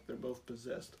seem like they're both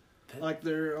possessed. Like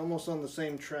they're almost on the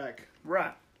same track.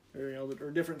 Right. Or,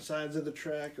 or different sides of the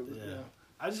track.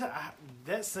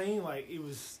 That scene, like,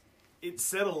 it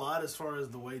said a lot as far as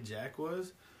the way Jack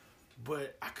was,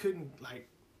 but I couldn't, like,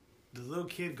 the little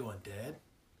kid going, Dad?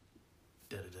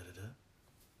 Da-da-da-da-da.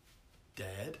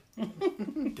 Dad?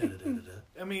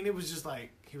 Da-da-da-da-da. I mean, it was just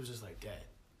like, he was just like, Dad,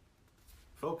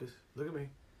 focus, look at me,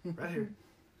 right here.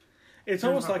 It's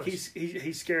almost like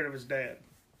he's scared of his dad.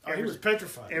 Oh, he was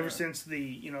petrified. Ever since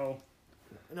the,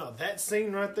 No, that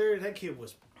scene right there, that kid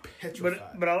was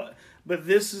petrified. But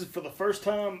this is for the first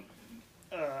time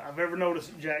I've ever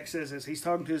noticed Jack says this. He's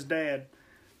talking to his dad.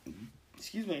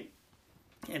 Excuse me.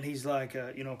 And he's like,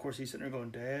 of course he's sitting there going,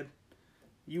 Dad,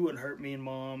 you wouldn't hurt me and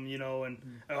Mom, and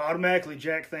automatically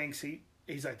Jack thinks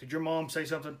he's like, did your mom say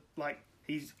something? Like,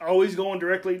 he's always going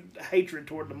directly hatred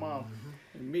toward the mom.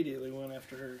 Mm-hmm. Immediately went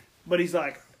after her. But he's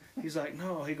like,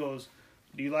 no, he goes,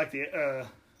 do you like the,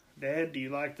 Dad, do you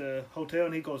like the hotel?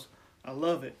 And he goes, I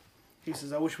love it. He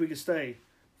says, I wish we could stay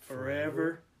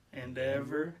forever and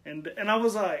ever. And I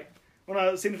was like, when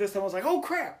I seen it this time, I was like, oh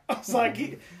crap. I was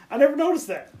like, I never noticed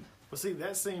that. Well, see,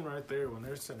 that scene right there, when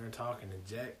they're sitting there talking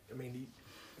to Jack, I mean,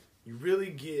 you really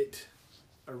get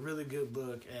a really good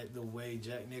look at the way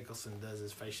Jack Nicholson does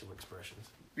his facial expressions.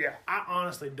 Yeah. I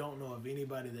honestly don't know of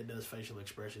anybody that does facial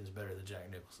expressions better than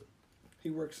Jack Nicholson. He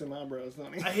works some eyebrows,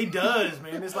 doesn't he? He does,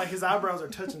 man. It's like his eyebrows are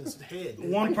touching his head.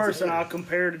 One person I'll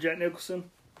compare to Jack Nicholson,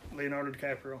 Leonardo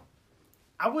DiCaprio.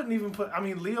 I wouldn't even put... I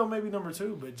mean, Leo may be number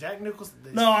 2, but Jack Nicholson...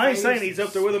 No, I ain't saying he's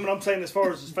up there with him, but I'm saying as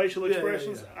far as his facial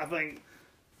expressions, I think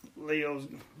Leo's...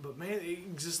 But, man,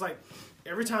 it's just like...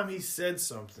 Every time he said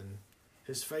something,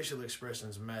 his facial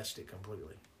expressions matched it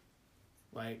completely.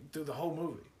 Like, through the whole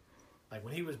movie. Like,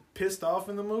 when he was pissed off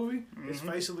in the movie, his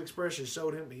facial expressions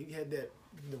showed him... He had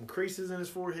them creases in his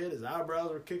forehead. His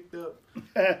eyebrows were kicked up.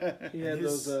 He had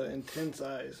those intense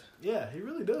eyes. Yeah, he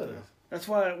really does. That's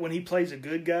why when he plays a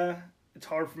good guy, it's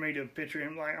hard for me to picture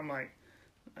him. Like, I'm like,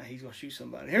 he's gonna shoot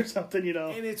somebody or something, you know.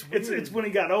 And it's it's weird. when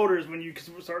he got older is when you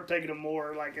start taking him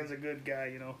more like as a good guy,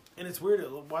 you know. And it's weird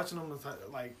watching him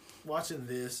like watching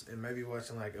this and maybe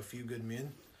watching like A Few Good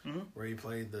Men, where he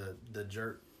played the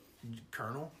jerk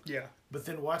colonel. Yeah. But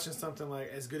then watching something like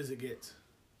As Good as It Gets.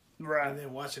 Right. And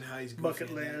then watching how he's Bucket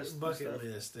goofy in that. List. Bucket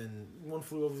List and One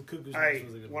Flew Over the Cuckoo's Nest Hey,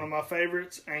 was a good one of my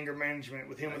favorites, Anger Management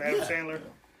with him and Adam Yeah. Sandler.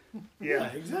 Yeah,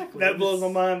 exactly. That blows my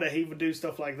mind that he would do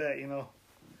stuff like that, you know.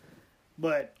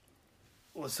 But,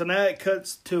 well, so now it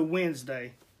cuts to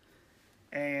Wednesday,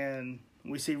 and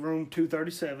we see room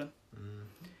 237,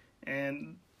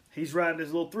 and he's riding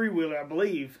his little three-wheeler, I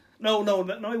believe. No,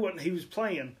 he wasn't. He was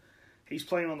playing. He's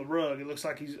playing on the rug. It looks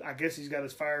like I guess he's got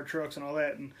his fire trucks and all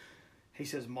that, and he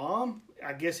says, Mom,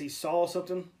 I guess he saw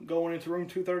something going into room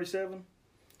 237,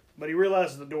 but he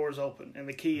realizes the door is open, and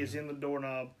the key is in the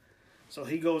doorknob. So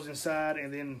he goes inside,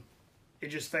 and then it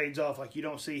just fades off. Like, you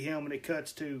don't see him, and it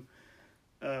cuts to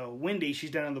Wendy.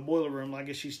 She's down in the boiler room. I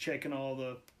guess she's checking all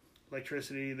the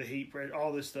electricity, the heat,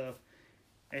 all this stuff.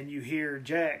 And you hear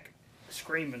Jack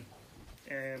screaming.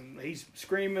 And he's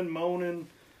screaming, moaning.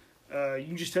 You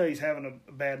can just tell he's having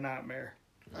a bad nightmare.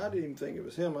 I didn't even think it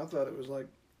was him. I thought it was like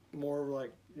more of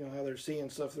like, you know, how they're seeing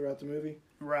stuff throughout the movie.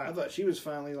 Right. I thought she was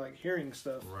finally like hearing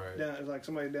stuff. Right. Down, it was like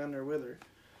somebody down there with her.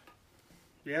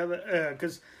 Yeah,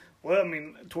 because, well, I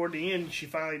mean, toward the end, she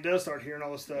finally does start hearing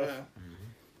all this stuff. Yeah.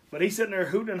 But he's sitting there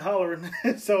hooting and hollering.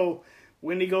 So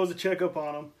Wendy goes to check up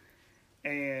on him,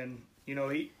 and you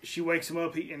know she wakes him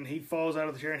up, and he falls out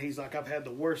of the chair, and he's like, "I've had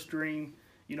the worst dream,"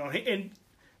 you know. And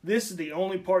this is the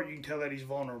only part you can tell that he's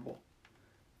vulnerable,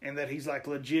 and that he's like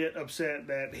legit upset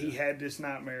that he had this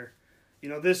nightmare. You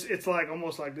know, it's like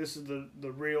almost like this is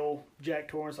the real Jack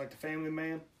Torrance, like the Family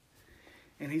Man.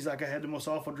 And he's like, I had the most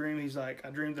awful dream. He's like,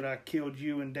 I dreamed that I killed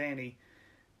you and Danny,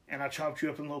 and I chopped you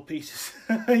up in little pieces.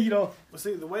 You know. Well,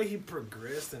 see, the way he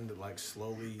progressed into like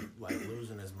slowly like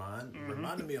losing his mind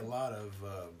reminded me a lot of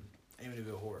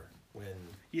Amityville Horror when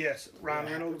Yes,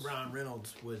 Ryan Reynolds. Ryan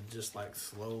Reynolds would just like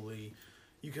slowly.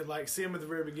 You could like see him at the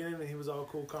very beginning, and he was all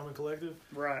cool, calm, and collective.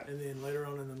 Right. And then later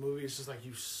on in the movie, it's just like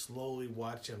you slowly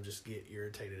watch him just get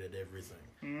irritated at everything,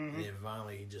 and then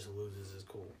finally he just loses his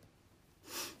cool.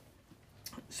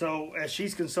 So as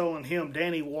she's consoling him,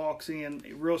 Danny walks in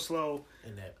real slow.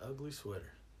 In that ugly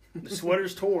sweater. The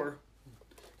sweater's tore,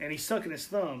 and he's sucking his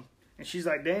thumb. And she's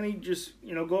like, Danny, just,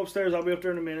 you know, go upstairs. I'll be up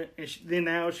there in a minute. And then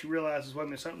now she realizes, wait a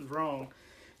minute, something's wrong.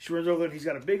 She runs over there, and he's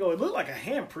got a big old, it looked like a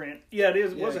handprint. Yeah, it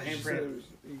is. It was a she said handprint.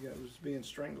 it was being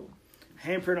strangled.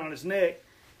 Handprint on his neck.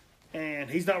 And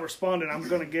he's not responding. I'm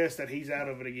going to guess that he's out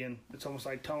of it again. It's almost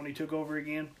like Tony took over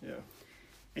again. Yeah.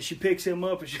 And she picks him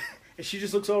up, and she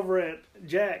just looks over at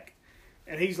Jack,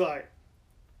 and he's like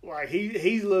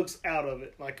he looks out of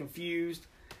it, like confused,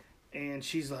 and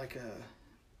she's like,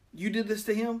 you did this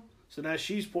to him? So now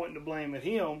she's pointing the blame at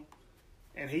him,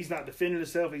 and he's not defending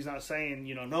himself. He's not saying,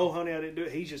 you know, no, honey, I didn't do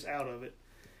it. He's just out of it,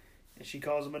 and she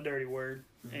calls him a dirty word,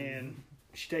 and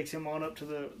she takes him on up to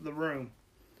the room,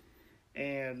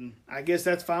 and I guess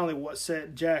that's finally what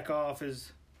set Jack off,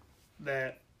 is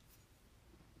that.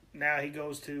 Now he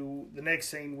goes to the next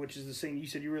scene, which is the scene you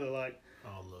said you really like. Oh,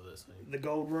 I love that scene. The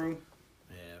gold room.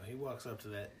 Yeah, he walks up to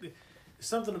that. There's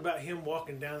something about him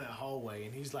walking down that hallway,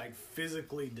 and he's like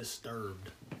physically disturbed.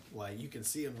 Like you can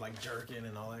see him like jerking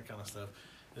and all that kind of stuff.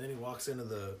 And then he walks into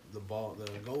the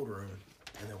gold room,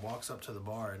 and then walks up to the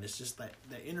bar, and it's just that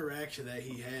interaction that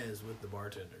he has with the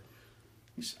bartender.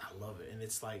 I love it, and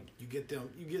it's like you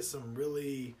get some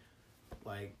really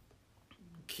like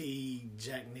key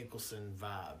Jack Nicholson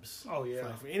vibes. Oh yeah.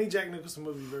 Like for any Jack Nicholson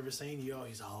movie you've ever seen,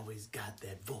 he's always got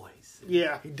that voice.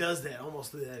 Yeah. He does that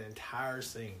almost through that entire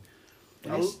scene.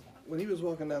 When he was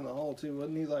walking down the hall too,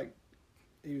 wasn't he like,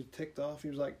 he was ticked off? He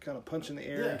was like kind of punching the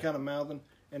air and kind of mouthing.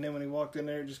 And then when he walked in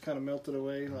there, it just kind of melted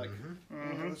away. Like,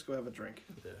 let's go have a drink.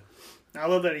 Yeah. I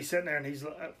love that he's sitting there and he's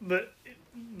like, but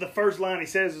the first line he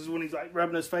says is when he's like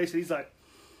rubbing his face, and he's like,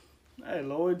 "Hey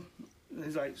Lloyd," and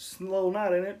he's like, "Slow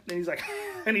night, ain't it?" And he's like,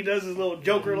 and he does his little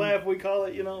Joker laugh, we call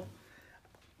it, you know.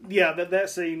 Yeah, that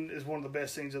scene is one of the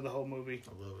best scenes of the whole movie.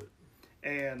 I love it.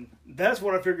 And that's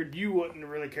what I figured you wouldn't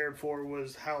really cared for,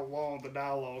 was how long the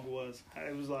dialogue was.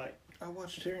 It was like, I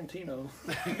watched Tarantino.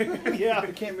 yeah,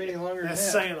 It can't be any longer than That's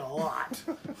that. saying a lot.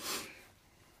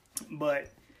 but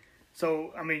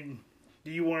so I mean,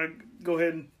 do you want to go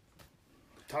ahead and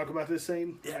talk about this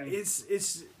scene? Yeah, I mean,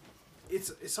 it's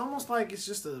almost like it's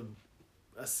just a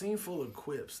scene full of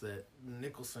quips that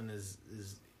Nicholson is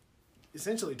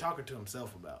essentially talking to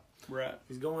himself about. right.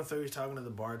 He's going through, he's talking to the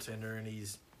bartender, and he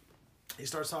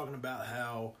starts talking about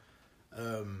how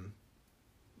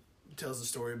tells the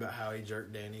story about how he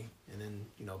jerked Danny, and then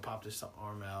popped his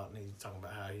arm out, and he's talking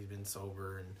about how he's been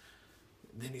sober, and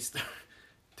then he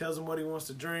tells him what he wants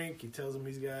to drink. He tells him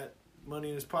he's got money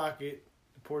in his pocket.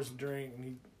 He pours a drink, and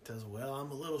he tells him, "Well,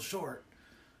 I'm a little short."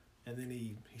 And then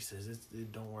he says,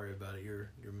 "Don't worry about it. Your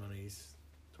money's."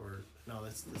 Or no,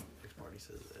 that's the next part. He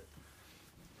says that.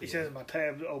 He says my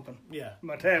tab's open. Yeah,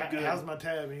 my tab good. How's my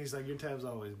tab? And he's like, "Your tab's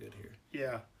always good here."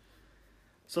 Yeah.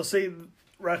 So see,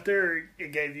 right there,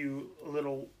 it gave you a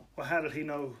little. Well, how did he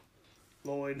know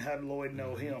Lloyd, and how did Lloyd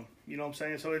know him? You know what I'm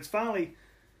saying? So it's finally,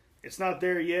 it's not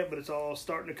there yet, but it's all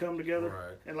starting to come together.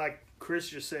 Right. And like Chris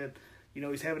just said,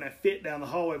 he's having that fit down the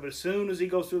hallway, but as soon as he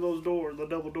goes through those doors, the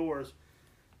double doors,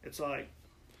 it's like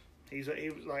he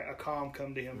was like a calm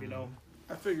come to him.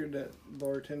 I figured that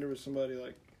bartender was somebody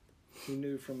like he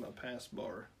knew from a past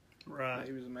bar. Right. That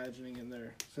he was imagining in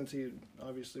there, since he had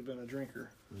obviously been a drinker.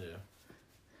 Yeah.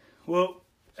 Well,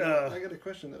 So I got a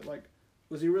question that, like,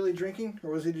 was he really drinking,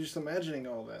 or was he just imagining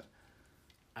all that?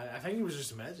 I think he was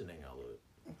just imagining all of it.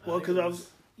 well, because what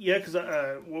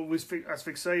I was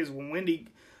fixed to say is when Wendy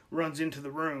runs into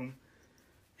the room,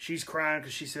 she's crying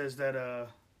because she says that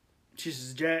she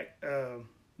says, "Jack,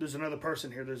 there's another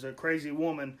person here. There's a crazy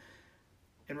woman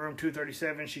in room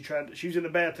 237. She was in the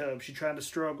bathtub. She tried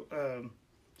to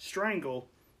strangle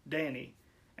Danny,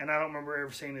 and I don't remember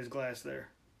ever seeing his glass there.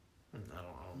 I don't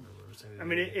remember seeing it. I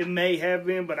mean, it may have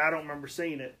been, but I don't remember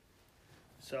seeing it.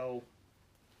 So,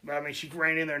 but I mean, she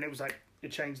ran in there, and it was like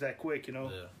it changed that quick,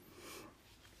 Yeah.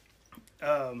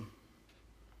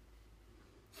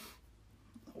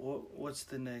 What's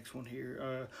the next one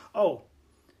here?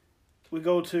 We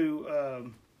go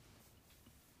to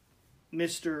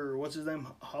Mr. What's his name?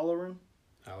 Halloran.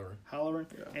 Yeah.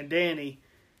 And Danny.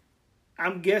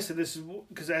 I'm guessing this is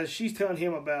because as she's telling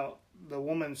him about the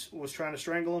woman was trying to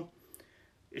strangle him,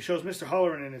 it shows Mr.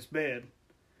 Halloran in his bed,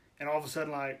 and all of a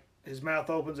sudden, like, his mouth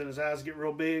opens and his eyes get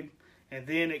real big, and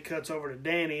then it cuts over to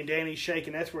Danny, and Danny's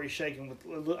shaking. That's where he's shaking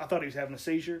with. I thought he was having a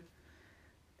seizure.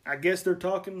 I guess they're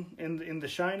talking in The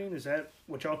Shining. Is that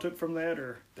what y'all took from that,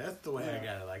 or? That's the way I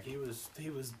got it. Like he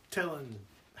was telling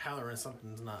Halloran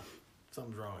something's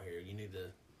wrong here. You need to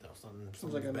something's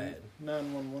Sounds like a bad.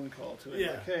 911 call to it.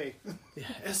 Yeah. Like, hey, Yeah,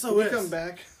 can SOS. you come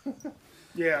back?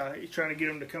 Yeah, he's trying to get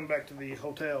him to come back to the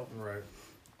hotel. Right.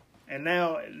 And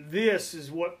now this is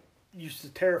what used to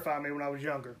terrify me when I was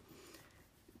younger.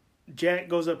 Jack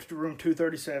goes up to room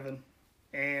 237,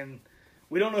 and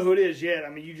we don't know who it is yet. I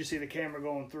mean, you just see the camera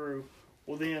going through.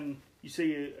 Well, then you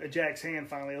see a Jack's hand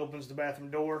finally opens the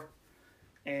bathroom door,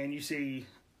 and you see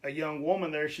a young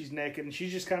woman there. She's naked, and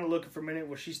she's just kind of looking for a minute.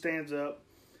 Well, she stands up,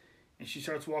 and she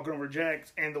starts walking over to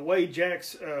Jack's. And the way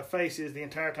Jack's face is the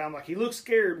entire time, like he looks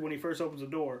scared when he first opens the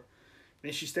door.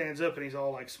 Then she stands up, and he's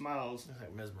all like smiles. He's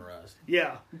like mesmerized.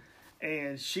 Yeah.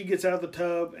 And she gets out of the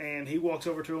tub, and he walks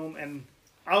over to him, and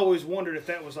I always wondered if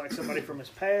that was like somebody from his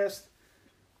past,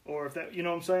 or if that, you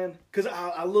know what I'm saying? Because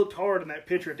I looked hard in that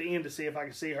picture at the end to see if I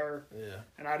could see her, Yeah.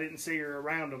 and I didn't see her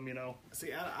around him,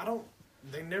 See, I don't.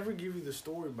 They never give you the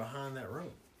story behind that room.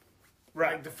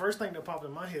 Right. Like the first thing that popped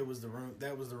in my head was the room.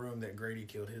 That was the room that Grady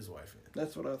killed his wife in.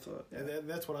 That's what I thought. And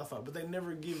that's what I thought. But they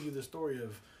never give you the story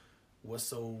of what's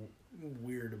so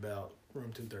weird about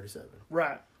room 237.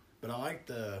 Right. But I like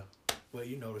what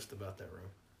you noticed about that room.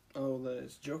 Oh,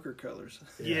 it's Joker colors.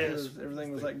 Yes.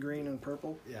 Everything was like green and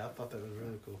purple. Yeah, I thought that was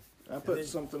really cool. I put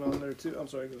something on there too. I'm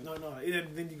sorry. Go ahead. No.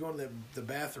 Then you go into the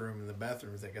bathroom, and the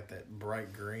bathrooms they got that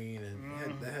bright green,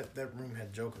 and that room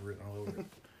had Joker written all over it.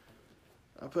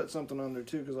 I put something on there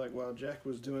too because, like, while Jack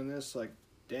was doing this, like,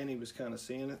 Danny was kind of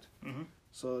seeing it. Mm-hmm.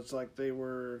 So it's like they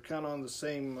were kind of on the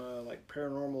same like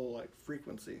paranormal like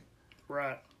frequency.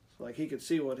 Right. So, like, he could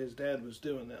see what his dad was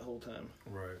doing that whole time.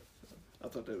 Right. So I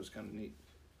thought that was kind of neat.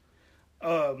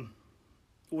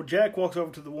 Well, Jack walks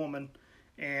over to the woman,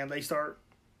 and they start,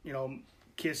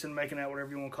 kissing, making out, whatever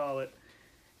you want to call it.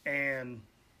 And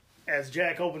as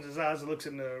Jack opens his eyes and looks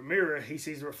in the mirror, he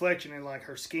sees the reflection, and like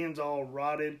her skin's all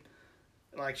rotted,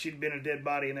 like she'd been a dead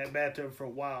body in that bathtub for a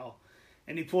while.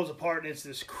 And he pulls apart, and it's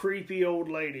this creepy old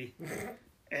lady,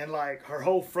 and like her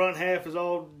whole front half is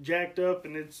all jacked up,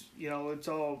 and it's it's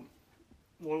all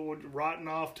rotten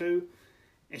off too.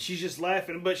 And she's just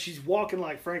laughing, but she's walking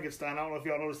like Frankenstein. I don't know if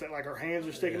y'all noticed that, like her hands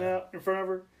are sticking out in front of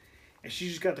her. And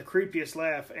she's just got the creepiest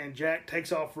laugh, and Jack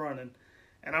takes off running.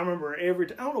 And I remember I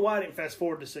don't know why I didn't fast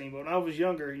forward the scene, but when I was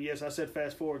younger, yes, I said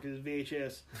fast forward because it's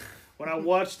VHS. When I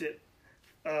watched it,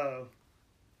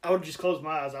 I would just close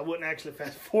my eyes. I wouldn't actually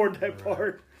fast forward that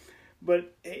part.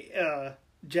 But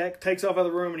Jack takes off out of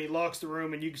the room, and he locks the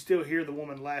room, and you can still hear the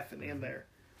woman laughing in there.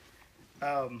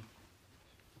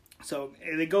 So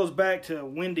it goes back to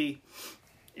Wendy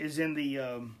is in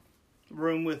the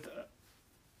room with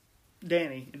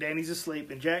Danny. Danny's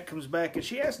asleep, and Jack comes back, and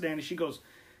she asks Danny, she goes,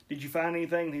 "Did you find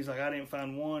anything?" And he's like, "I didn't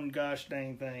find one gosh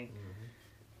dang thing." Mm-hmm.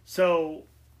 So,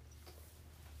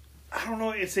 I don't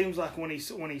know, it seems like when he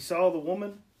saw the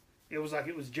woman, it was like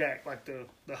it was Jack, like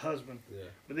the husband. Yeah.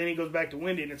 But then he goes back to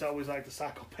Wendy, and it's always like the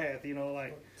psychopath, you know,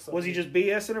 like, was he just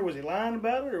BSing her? Was he lying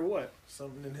about it, or what?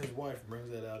 Something in his wife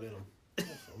brings that out in him.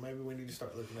 So maybe we need to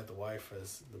start looking at the wife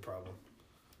as the problem.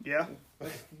 Yeah.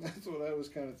 That's what I was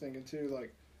kind of thinking, too.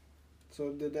 Like,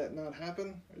 so did that not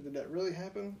happen? Or did that really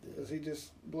happen? Yeah. Was he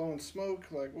just blowing smoke?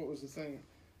 Like, what was the thing?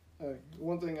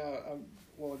 One thing a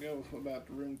while ago about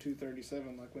room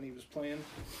 237, like when he was playing,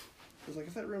 I was like,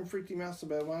 if that room freaked him out so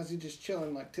bad, why is he just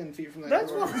chilling like 10 feet from that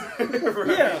door? What,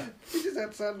 yeah. He's just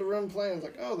outside the room playing. It's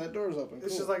like, oh, that door's open.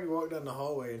 It's just like he walked down the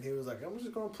hallway and he was like, I'm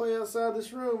just going to play outside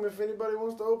this room. If anybody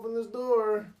wants to open this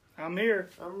door, I'm here.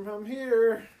 I'm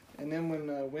here. And then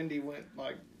when Wendy went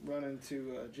like running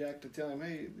to Jack to tell him,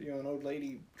 hey, you know, an old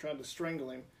lady tried to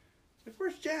strangle him. Like,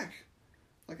 where's Jack?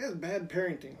 Like, that's bad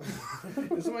parenting.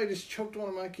 If somebody just choked one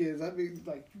of my kids, I'd be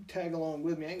like, tag along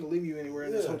with me. I ain't gonna leave you anywhere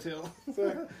in this hotel.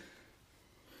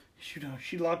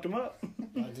 She locked him up.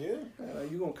 I did.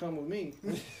 You gonna come with me?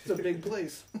 It's a big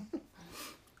place.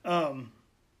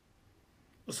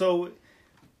 So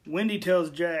Wendy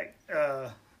tells Jack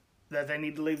that they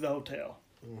need to leave the hotel.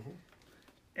 Mm-hmm.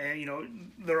 And you know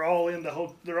they're all in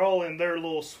their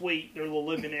little suite, their little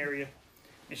living area,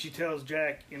 and she tells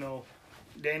Jack, you know,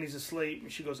 Danny's asleep,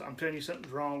 and she goes, "I'm telling you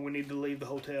something's wrong. We need to leave the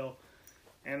hotel."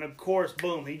 And of course,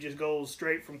 boom, he just goes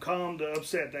straight from calm to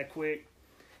upset that quick.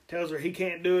 Tells her he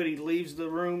can't do it. He leaves the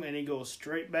room and he goes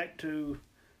straight back to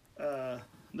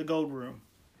the gold room.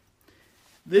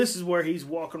 This is where he's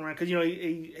walking around because you know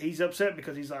he's upset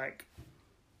because he's like,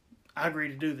 "I agreed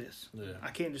to do this. Yeah.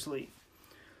 I can't just leave."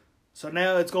 So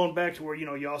now it's going back to where, you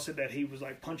know, y'all said that he was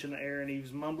like punching the air and he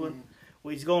was mumbling. Mm-hmm.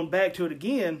 Well, he's going back to it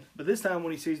again, but this time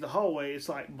when he sees the hallway, it's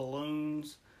like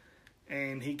balloons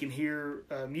and he can hear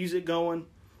music going.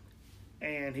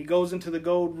 And he goes into the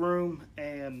gold room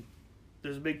and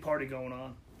there's a big party going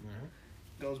on. Mm-hmm.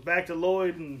 Goes back to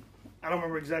Lloyd, and I don't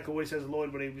remember exactly what he says to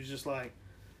Lloyd, but he was just like,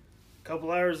 a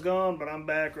couple hours gone, but I'm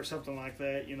back, or something like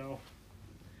that, you know.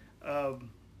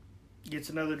 Gets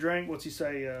another drink. What's he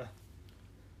say?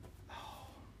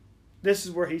 This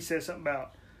is where he says something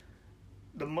about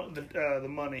the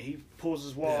money. He pulls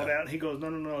his wallet out, and he goes,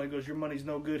 no. He goes, your money's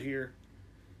no good here.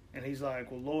 And he's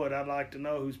like, well, Lloyd, I'd like to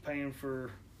know who's paying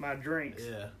for my drinks.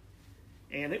 Yeah.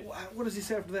 And what does he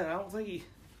say after that? I don't think he...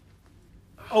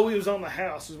 Oh, he was on the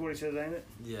house is what he says, ain't it?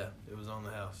 Yeah, it was on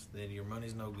the house. Then your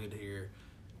money's no good here.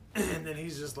 And then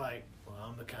he's just like, well,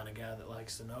 I'm the kind of guy that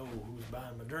likes to know who's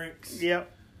buying my drinks. Yep.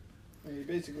 And you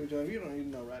basically tell him, you don't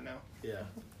need to know right now. Yeah.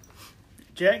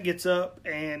 Jack gets up,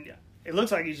 and it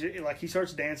looks like he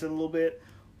starts dancing a little bit.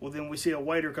 Well, then we see a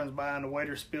waiter comes by, and the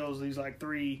waiter spills these, like,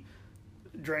 3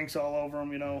 drinks all over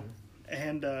him, you know. Mm-hmm.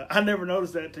 And I never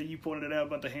noticed that until you pointed it out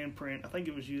about the handprint. I think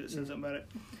it was you that said something about it.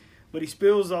 But he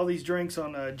spills all these drinks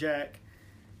on Jack,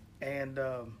 and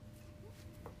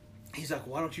he's like,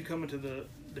 why don't you come into the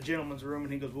gentleman's room?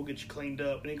 And he goes, we'll get you cleaned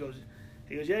up. And he goes,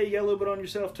 yeah, you got a little bit on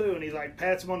yourself, too. And he, like,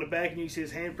 pats him on the back, and you see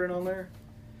his handprint on there.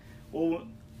 Well,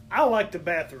 I like the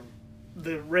bathroom,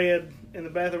 the red in the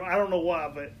bathroom. I don't know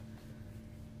why, but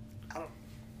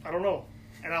I don't know.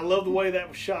 And I love the way that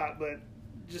was shot, but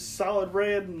just solid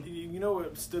red. And you know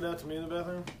what stood out to me in the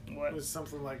bathroom? What? It was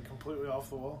something like completely off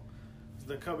the wall. It was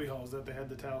the cubby holes that they had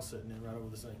the towel sitting in right over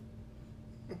the sink.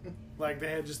 Like they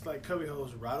had just like cubby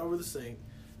holes right over the sink,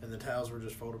 and the towels were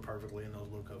just folded perfectly in those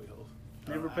little cubby holes.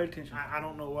 Never paid attention. I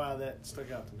don't know why that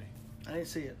stuck out to me. I didn't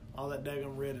see it. All that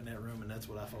daggum red in that room, and that's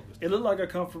what I focused on. It looked like a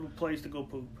comfortable place to go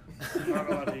poop. I'm not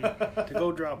gonna lie to you. To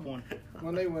go drop one.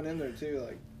 When they went in there, too,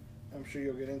 like, I'm sure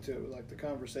you'll get into it with, like, the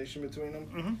conversation between them.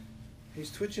 Mm-hmm.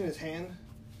 He's twitching his hand.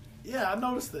 Yeah, I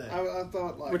noticed that. I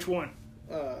thought, like... Which one?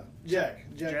 Jack.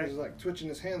 Jack was, like, twitching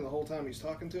his hand the whole time he's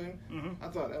talking to him. Mm-hmm. I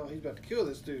thought, oh, he's about to kill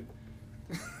this dude.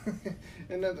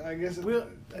 And then, I guess...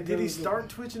 Did he start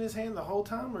twitching his hand the whole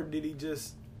time, or did he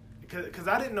just... Because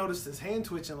I didn't notice his hand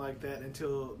twitching like that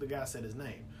until the guy said his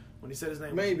name. When he said his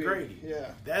name was Grady.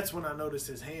 Yeah. That's when I noticed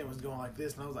his hand was going like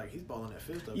this, and I was like, he's balling that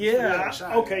fist up. Yeah.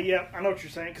 Okay, yeah. I know what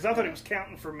you're saying, because I thought he was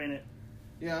counting for a minute.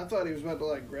 Yeah, I thought he was about to,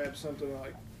 like, grab something and,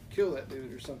 like, kill that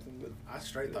dude or something. But I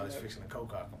straight thought he was fixing to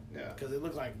cock him. Yeah. Because it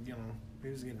looked like, you know, he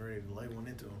was getting ready to lay one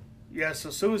into him. Yeah, so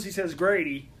as soon as he says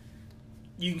Grady,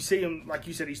 you can see him, like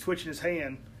you said, he's twitching his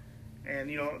hand.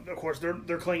 And, you know, of course,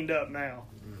 they're cleaned up now.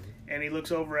 Mm-hmm. And he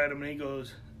looks over at him and he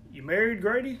goes... You married,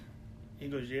 Grady? He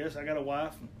goes, yes, I got a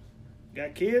wife and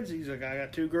Got kids? He's like, I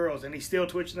got 2 girls. And he's still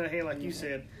twitching that hand like you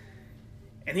said.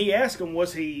 And he asked him,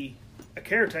 was he a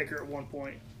caretaker at one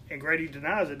point? And Grady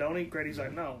denies it, don't he? Grady's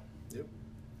like, no. Yep.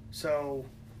 So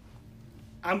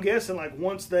I'm guessing like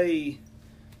once they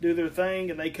do their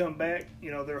thing and they come back,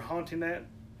 they're haunting that.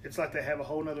 It's like they have a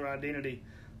whole nother identity.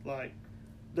 Like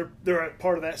they're a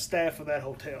part of that staff of that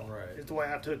hotel. Right. It's the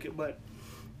way I took it. But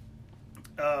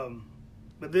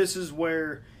this is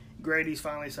where Grady's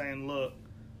finally saying, look,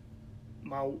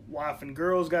 my wife and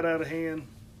girls got out of hand.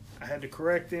 I had to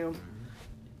correct them.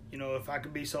 If I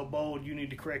could be so bold, you need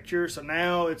to correct yours. So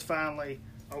now it's finally,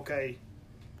 okay,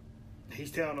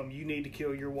 he's telling them, you need to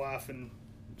kill your wife and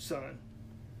son.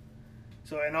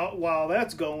 So, and while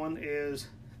that's going is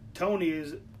Tony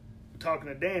is talking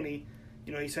to Danny.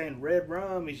 He's saying red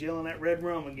rum. He's yelling at red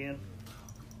rum again.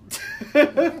 With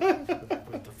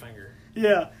the finger.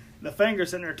 Yeah, the finger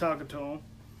sitting there talking to him.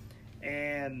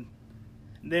 And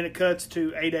then it cuts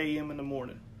to 8 a.m. in the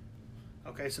morning.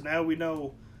 Okay, so now we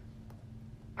know,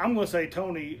 I'm going to say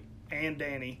Tony and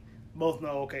Danny both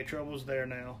know, okay, trouble's there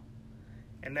now.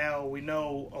 And now we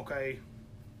know, okay,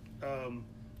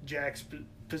 Jack's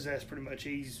possessed pretty much.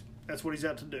 That's what he's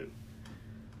out to do.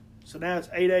 So now it's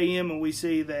 8 a.m. and we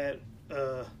see that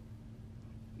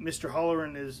Mr.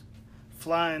 Halloran is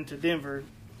flying to Denver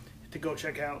to go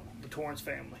check out the Torrance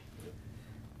family.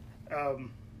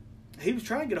 He was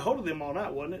trying to get a hold of them all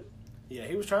night, wasn't it? Yeah,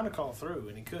 he was trying to call through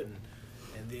and he couldn't.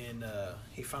 And then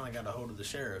he finally got a hold of the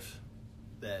sheriff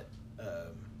that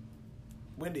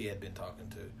Wendy had been talking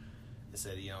to. And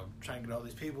said, trying to get all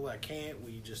these people. I can't.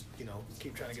 We just,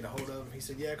 keep trying to get a hold of them. He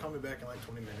said, yeah, call me back in like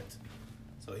 20 minutes.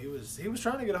 So he was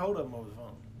trying to get a hold of them over the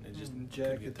phone. It just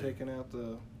Jack had taken out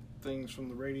the things from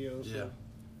the radios,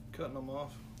 cutting them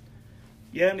off.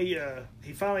 Yeah, and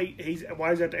he finally, while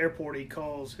he's at the airport, he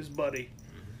calls his buddy.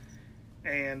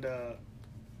 And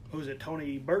who is it,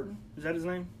 Tony Burton? Is that his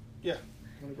name? Yeah,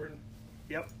 Tony Burton.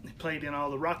 Yep, he played in all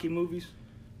the Rocky movies.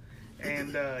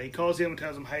 And he calls him and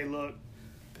tells him, hey, look.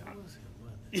 That was him,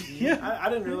 wasn't it? Yeah. I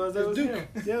didn't realize that was Duke. him.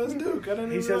 Yeah, it was Duke. I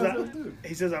didn't He realize that says, was Duke.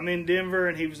 he says, I'm in Denver,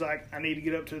 and he was like, I need to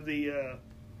get up to the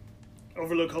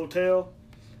Overlook Hotel.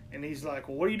 And he's like,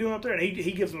 well, what are you doing up there? And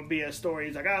he gives him a BS story.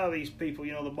 He's like, these people,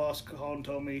 the boss called and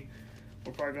told me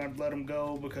we're probably going to let them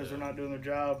go because they're not doing their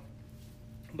job.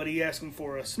 But he asked him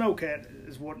for a snowcat,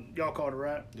 is what y'all called it,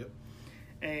 right? Yep.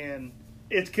 And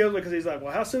it's killed me because he's like,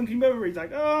 well, how soon can you move? He's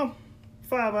like, 5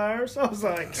 hours. I was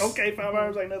like, okay, 5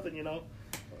 hours ain't nothing,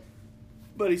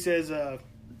 But he says,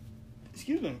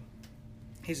 excuse me.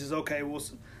 He says, okay,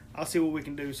 I'll see what we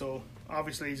can do. So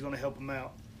obviously he's going to help him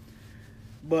out.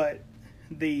 But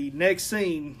the next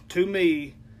scene, to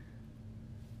me,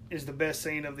 is the best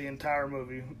scene of the entire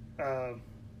movie.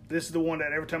 This is the one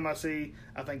that every time I see,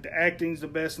 I think the acting's the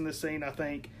best in this scene. I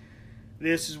think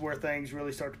this is where things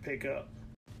really start to pick up.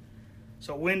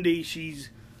 So Wendy,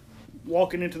 she's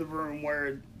walking into the room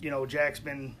where, Jack's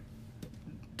been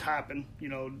typing,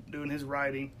 doing his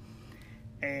writing.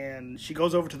 And she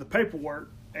goes over to the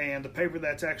paperwork, and the paper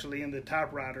that's actually in the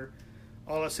typewriter,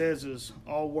 all it says is,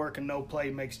 all work and no play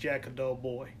makes Jack a dull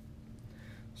boy.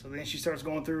 So then she starts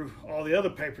going through all the other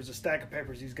papers, a stack of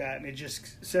papers he's got, and it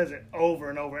just says it over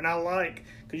and over. And I like,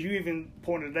 because you even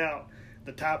pointed out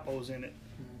the typos in it.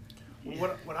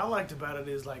 Well, what I liked about it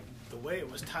is like the way it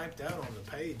was typed out on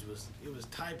the page it was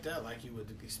typed out like you would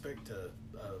expect a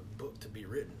book to be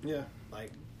written. Yeah.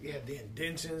 Like you had the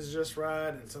indentions just right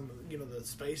and some the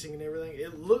spacing and everything.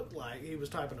 It looked like he was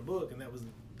typing a book, and that was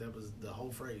the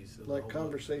whole phrase. Like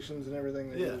conversations and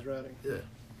everything that he was writing. Yeah.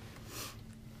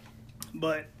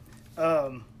 But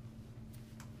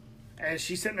as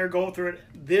she's sitting there going through it,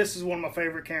 this is one of my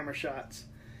favorite camera shots.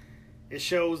 It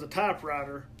shows the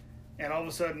typewriter, and all of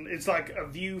a sudden it's like a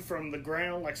view from the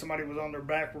ground, like somebody was on their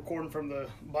back recording from the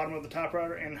bottom of the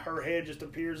typewriter, and her head just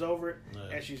appears over it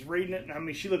as she's reading it. And I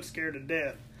mean, she looks scared to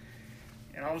death.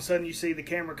 And all of a sudden you see the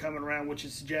camera coming around, which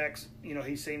is Jack's,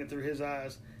 he's seeing it through his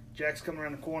eyes. Jack's coming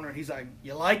around the corner, and he's like,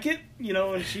 you like it?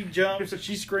 And she jumps, and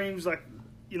she screams like,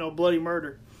 bloody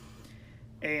murder.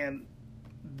 And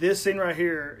this scene right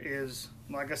here is,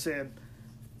 like I said,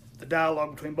 the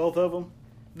dialogue between both of them.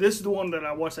 This is the one that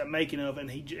I watched that making of,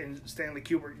 and Stanley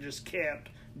Kubrick just kept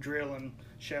drilling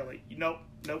Shelley. Nope,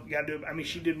 you gotta do it. I mean,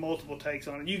 she did multiple takes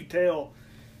on it. You could tell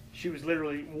she was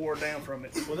literally wore down from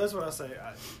it. Well, that's what I say.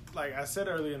 Like I said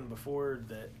earlier and before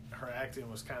that her acting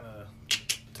was kind of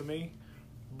to me,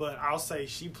 but I'll say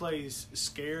she plays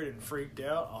scared and freaked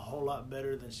out a whole lot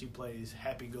better than she plays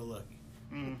happy-go-lucky.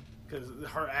 Because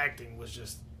her acting was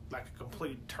just like a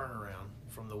complete turnaround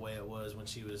from the way it was when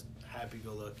she was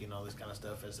happy-go-lucky and all this kind of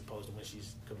stuff, as opposed to when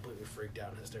she's completely freaked out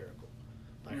and hysterical.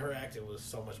 Like her acting was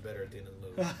so much better at the end of the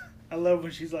movie. I love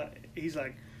when he's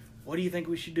like, what do you think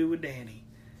we should do with Danny?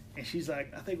 And she's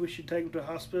like, I think we should take him to the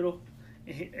hospital.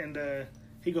 And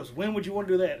he goes, when would you want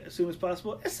to do that? As soon as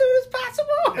possible? As soon as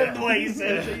possible! Yeah. The way he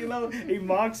says it, he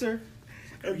mocks her.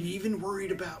 Are you even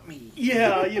worried about me?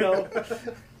 Yeah,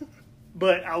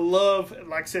 But I love,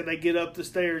 like I said, they get up the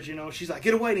stairs, she's like,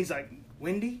 get away. And he's like,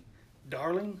 Wendy,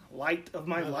 darling, light of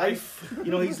my life.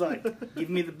 He's like, give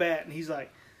me the bat. And he's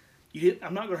like,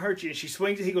 I'm not going to hurt you. And she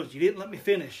swings it. He goes, you didn't let me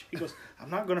finish. He goes, I'm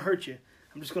not going to hurt you.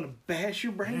 I'm just going to bash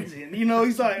your brains in.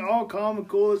 He's like all calm and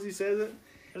cool as he says it.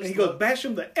 And he goes, bash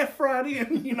him the F right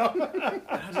in,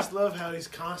 I just love how he's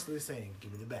constantly saying,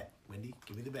 give me the bat, Wendy,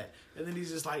 give me the bat. And then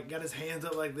he's just like got his hands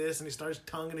up like this and he starts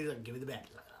tonguing. He's like, give me the bat,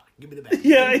 give me the bat.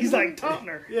 Yeah, he's like taunting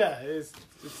her. Yeah, it's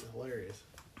hilarious.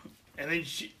 And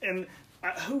then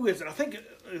who is it? I think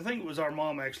it was our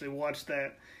mom actually watched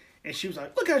that. And she was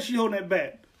like, look how she's holding that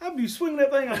bat. I'd be swinging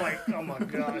that thing. I'm like, oh my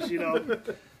gosh,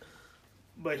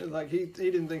 But like he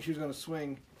didn't think she was going to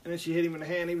swing, and then she hit him in the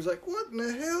hand. He was like, "What in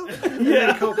the hell?"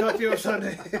 Yeah, Cole cocked you upside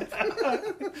the head.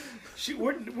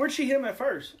 Where'd she hit him at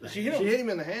first? She hit him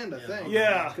in the hand, I think.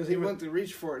 Yeah, because he went to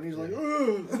reach for it, and he's like,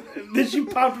 "Ugh." Then she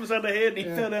popped him upside the head, and he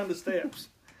fell down the steps.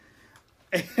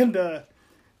 And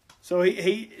so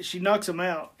she knocks him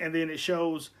out, and then it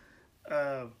shows.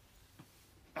 I'm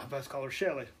about to call her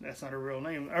Shelley. That's not her real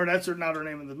name, or that's not her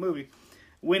name in the movie.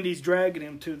 Wendy's dragging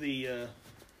him to the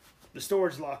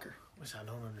storage locker. Which I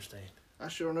don't understand. I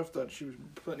sure enough thought she was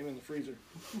putting him in the freezer.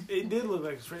 It did look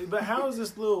like it's freezer. But how is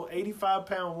this little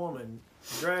 85-pound woman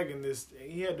dragging this?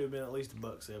 He had to have been at least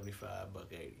 $1.75,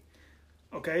 $1.80.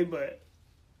 Okay, but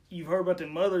you've heard about the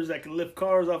mothers that can lift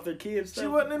cars off their kids. She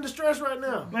wasn't in distress right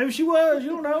now. Maybe she was. You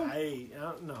don't know. Hey,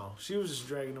 no. She was just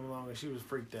dragging him along and she was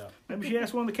freaked out. Maybe she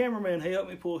asked one of the cameramen, hey, help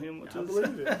me pull him. I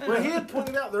believe it. Well, he had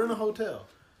pointed out they're in a hotel.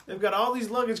 They've got all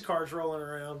these luggage carts rolling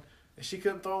around. And she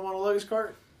couldn't throw him on a luggage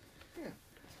cart? Yeah.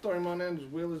 Throw him on there and just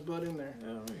wheel his butt in there.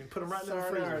 Yeah, put him right in the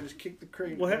freezer. Just kick the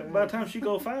crate. Well, by the time she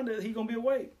go find it, he going to be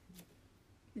awake.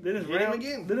 Then it's hit him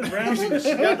again. Then it's round.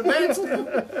 She got the bat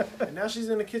still. And now she's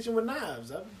in the kitchen with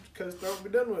knives. I'd cut his throat and be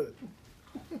done with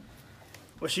it.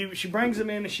 Well, she brings him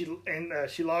in and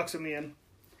she locks him in.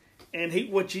 And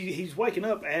he's waking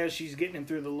up as she's getting him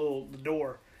through the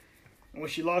door. And when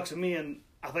she locks him in,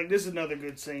 I think this is another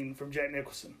good scene from Jack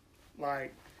Nicholson.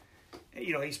 Like,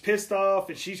 he's pissed off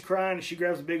and she's crying and she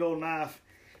grabs a big old knife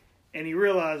and he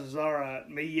realizes, all right,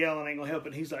 me yelling ain't gonna help it.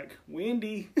 And he's like,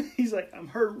 Wendy, he's like, I'm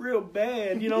hurt real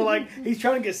bad. Like he's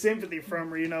trying to get sympathy from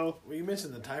her, Well, you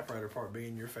mentioned the typewriter part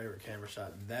being your favorite camera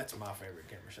shot. That's my favorite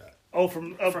camera shot. Oh,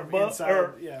 from above, inside,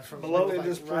 or from below. They like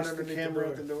just right press the underneath camera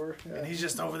at the door. Yeah. And he's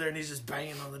just over there and he's just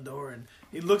banging on the door and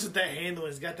he looks at that handle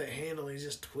and he's got that handle and he's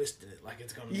just twisting it like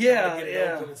it's gonna try to get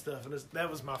it open and stuff. And that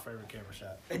was my favorite camera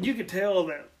shot. And you could tell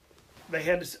that they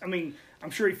had to. I mean, I'm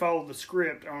sure he followed the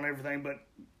script on everything, but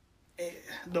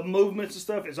the movements and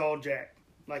stuff is all Jack.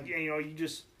 Like, you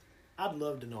just. I'd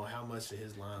love to know how much of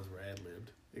his lines were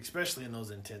ad-libbed, especially in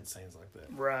those intense scenes like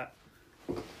that. Right.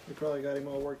 They probably got him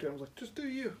all worked out. I was like, just do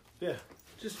you. Yeah.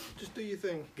 Just do your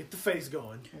thing. Get the face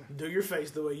going. Yeah. Do your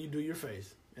face the way you do your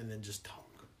face, and then just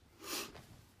talk.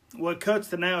 Well, it cuts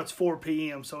to now it's 4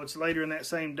 p.m., so it's later in that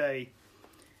same day.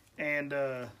 And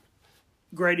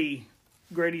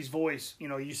Grady's voice,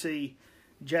 you see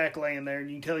Jack laying there, and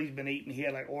you can tell he's been eating. He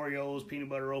had like Oreos, peanut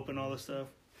butter open, all this stuff.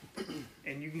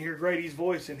 And you can hear Grady's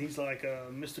voice, and he's like,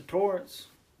 Mr. Torrance.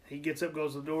 He gets up,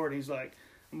 goes to the door, and he's like,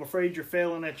 I'm afraid you're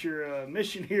failing at your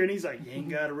mission here. And he's like, you ain't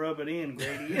got to rub it in,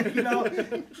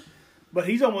 Grady. But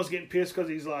he's almost getting pissed because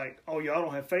he's like, oh, y'all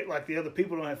don't have faith. Like the other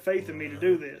people don't have faith in me to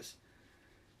do this.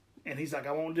 And he's like,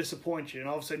 I won't disappoint you. And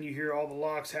all of a sudden you hear all the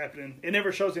locks happening. It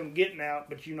never shows him getting out,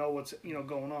 but you know what's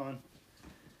going on.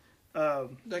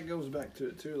 That goes back to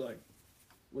it too. Like,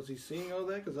 was he seeing all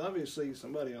that? Because obviously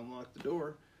somebody unlocked the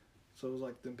door. So it was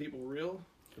like, them people real?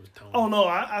 It was Tony. Oh no,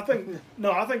 I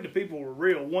think the people were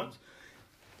real. Once,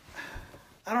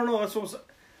 I don't know. That's what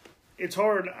it's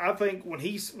hard. I think when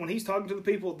he's talking to the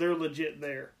people, they're legit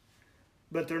there,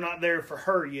 but they're not there for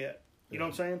her yet. You know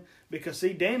what I'm saying? Because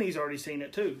see, Danny's already seen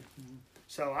it too. Mm-hmm.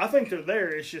 So I think they're there.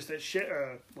 It's just that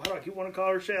why do I keep wanting to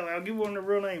call her Shelley? I'll give her the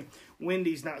real name.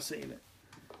 Wendy's not seeing it.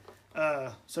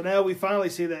 So now we finally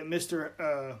see that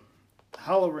Mr.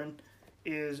 Halloran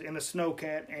is in a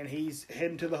snowcat and he's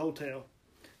heading to the hotel.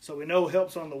 So we know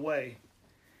help's on the way.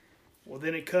 Well,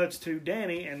 then it cuts to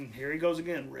Danny, and here he goes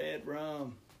again, red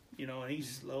rum. And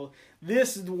he's slow.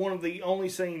 This is one of the only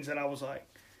scenes that I was like,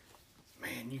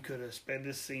 man, you could have sped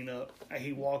this scene up. And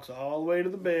he walks all the way to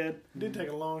the bed. It did take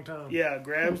a long time. Yeah,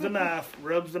 grabs the knife,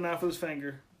 rubs the knife with his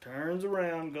finger, turns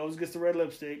around, goes gets the red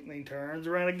lipstick, and then he turns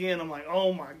around again. I'm like,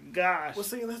 oh my gosh. Well,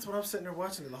 see, that's what I'm sitting there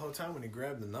watching it the whole time when he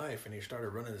grabbed the knife and he started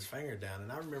running his finger down.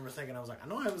 And I remember thinking, I was like, I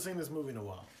know I haven't seen this movie in a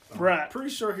while. I'm pretty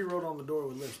sure he wrote on the door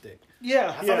with lipstick.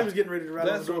 Yeah. I thought he was getting ready to write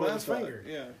on That's the door what with I his thought. finger.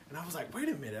 Yeah. And I was like, wait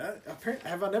a minute.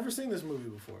 Have I never seen this movie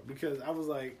before? Because I was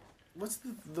like, what's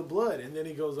the blood? And then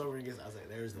he goes over and gets, I was like,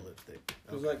 there's the lipstick.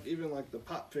 Because like even like the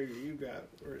pop figure you got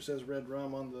where it says red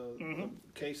rum on the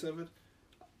case of it,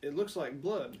 it looks like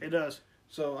blood. It does.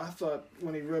 So I thought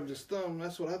when he rubbed his thumb,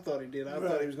 that's what I thought he did. I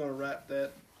thought he was going to wrap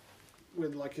that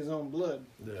with like his own blood.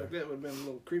 Yeah. Like that would have been a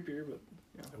little creepier, but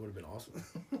That would have been awesome.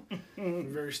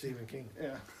 Very Stephen King.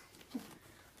 yeah.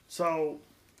 So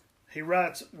he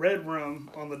writes red rum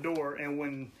on the door, and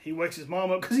when he wakes his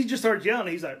mom up, because he just starts yelling,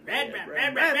 he's like, red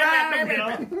rum, you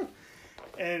know?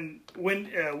 And when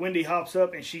Wendy hops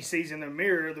up and she sees in the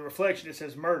mirror the reflection, it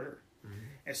says murder.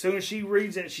 As soon as she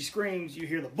reads it and she screams, you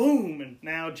hear the boom, and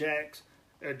now Jack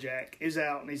is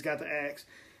out, and he's got the axe.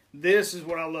 This is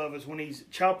what I love, is when he's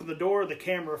chopping the door, the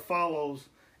camera follows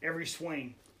every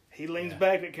swing. He leans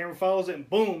back, the camera follows it, and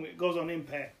boom, it goes on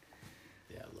impact.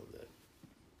 Yeah, I love that.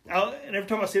 And every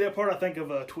time I see that part, I think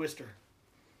of Twister.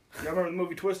 Y'all remember the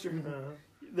movie Twister?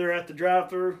 They're at the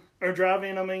drive-in,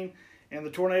 and the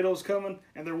tornado's coming,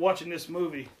 and they're watching this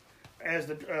movie as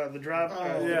the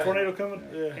tornado coming,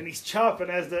 and he's chopping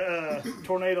as the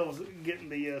tornado's getting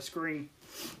the screen.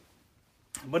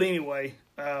 But anyway,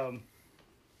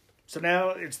 so now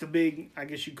it's the big, I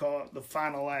guess you'd call it the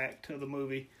final act of the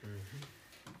movie.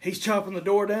 He's chopping the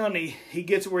door down. He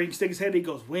gets where he can stick his head. He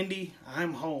goes, Wendy,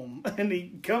 I'm home. And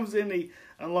he comes in, he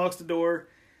unlocks the door.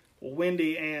 Well,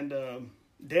 Wendy and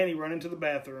Danny run into the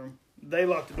bathroom. They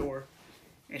lock the door.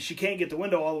 And she can't get the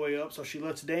window all the way up, so she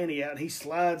lets Danny out. And he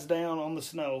slides down on the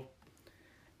snow.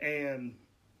 And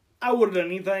I would have done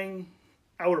anything.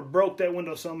 I would have broke that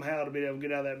window somehow to be able to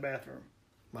get out of that bathroom.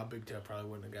 My big tail probably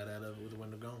wouldn't have got out of it with the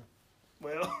window gone.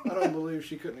 Well, I don't believe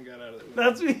she couldn't have got out of it.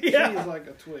 that's yeah. She's like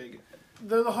a twig.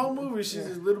 The whole movie, she's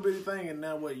this little bitty thing, and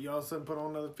now what? You all of a sudden put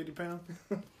on another 50 pounds?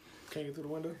 Can't get through the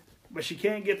window? But she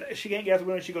can't get out the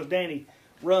window. She goes, Danny,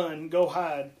 run, go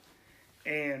hide.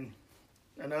 And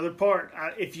another part,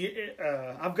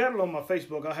 I've got it on my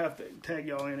Facebook. I'll have to tag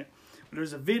y'all in it. But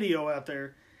there's a video out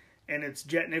there, and it's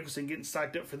Jack Nicholson getting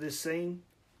psyched up for this scene.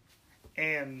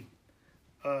 And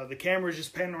the camera's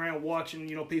just panning around watching,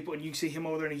 people, and you can see him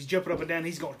over there, and he's jumping up and down.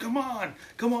 He's going, come on.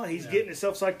 He's getting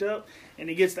himself psyched up, and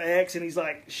he gets the axe, and he's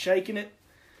like shaking it.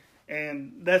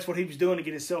 And that's what he was doing to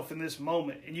get himself in this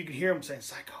moment. And you can hear him saying,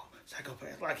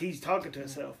 psychopath, like he's talking to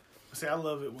himself. See, I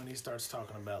love it when he starts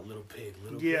talking about little pig,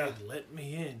 let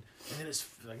me in. And then it's,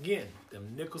 again,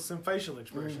 them Nicholson facial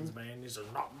expressions, man. These are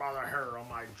not by the hair on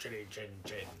my chinny chin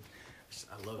chin.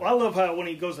 I love it. Well, I love how when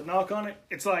he goes to knock on it,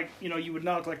 it's like, you would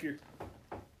knock like you're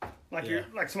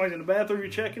somebody's in the bathroom, you're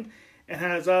checking, and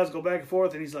how his eyes go back and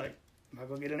forth, and he's like, am I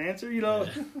going to get an answer,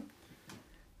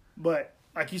 But,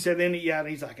 like you said, then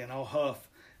he's like, and I'll huff,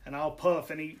 and I'll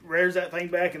puff, and he rears that thing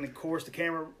back, and of course the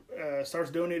camera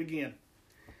starts doing it again.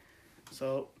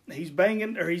 So, he's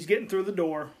getting through the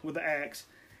door with the axe.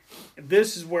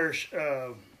 This is where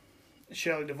Shelley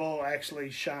Duvall actually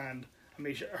shined. I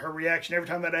mean, her reaction every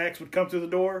time that axe would come through the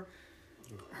door.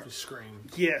 Just scream.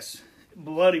 Yes.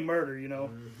 Bloody murder,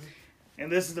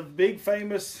 And this is the big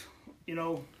famous,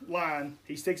 line.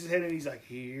 He sticks his head in, he's like,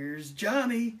 here's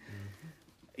Johnny.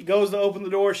 He goes to open the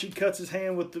door, she cuts his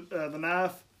hand with the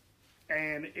knife,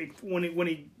 and when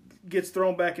he gets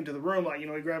thrown back into the room, like, he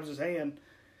grabs his hand,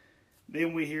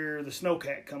 then we hear the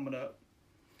snowcat coming up.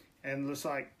 And it's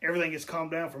like everything gets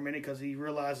calmed down for a minute because he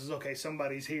realizes, okay,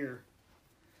 somebody's here.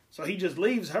 So he just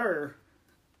leaves her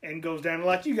and goes down.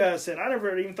 Like you guys said, I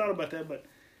never even thought about that, but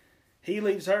he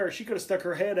leaves her. She could have stuck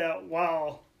her head out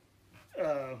while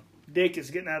Dick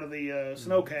is getting out of the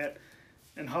snowcat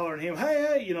and hollering at him,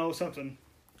 hey, something.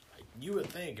 You would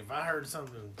think if I heard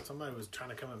somebody was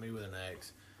trying to come at me with an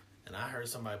axe, and I heard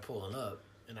somebody pulling up,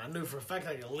 and I knew for a fact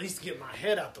I could at least get my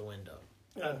head out the window,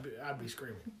 I'd be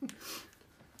screaming.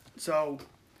 So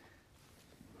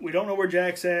we don't know where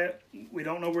Jack's at. We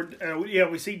don't know where.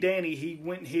 We see Danny. He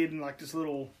went and hid in like this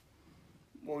little,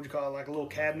 what would you call it, like a little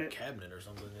cabinet? Cabinet or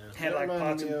something. Yeah. Had like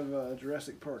pots reminded me of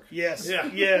Jurassic Park. Yes. Yeah.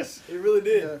 Yes. It really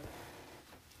did.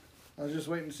 I was just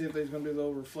waiting to see if they was going to do the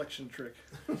old reflection trick.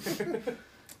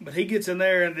 But he gets in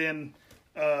there, and then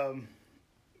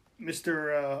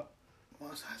Mr.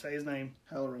 What was I say his name?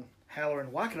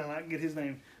 Halloran. Why can I not get his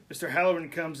name? Mr. Halloran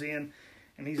comes in,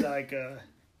 and he's like,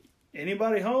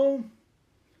 anybody home?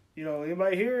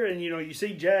 Anybody here? And you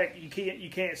see Jack. You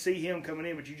can't see him coming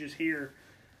in, but you just hear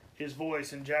his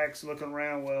voice. And Jack's looking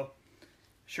around. Well,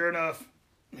 sure enough,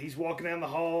 he's walking down the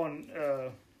hall, and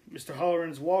Mr.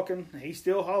 Holleran's walking. He's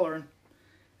still hollering.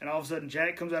 And all of a sudden,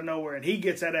 Jack comes out of nowhere, and he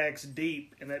gets that axe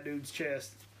deep in that dude's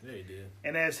chest. Yeah, he did.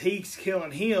 And as he's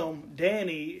killing him,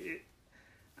 Danny,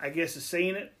 I guess, is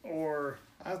seeing it, or...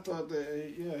 I thought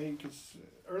that, he could...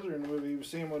 Earlier in the movie, he was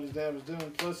seeing what his dad was doing,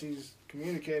 plus he's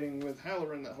communicating with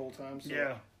Halloran that whole time,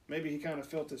 so maybe he kind of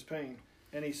felt his pain,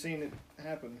 and he's seen it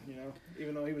happen,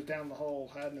 even though he was down the hall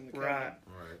hiding in the cabinet.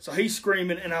 Right. So he's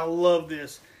screaming, and I love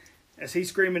this. As he's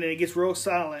screaming and it gets real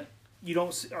silent, you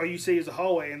don't see, all you see is a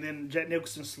hallway, and then Jack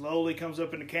Nicholson slowly comes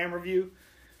up in the camera view,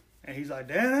 and he's like,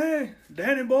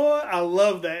 Danny boy, I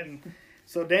love that. And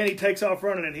so Danny takes off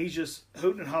running, and he's just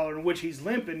hooting and hollering, which he's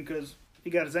limping because he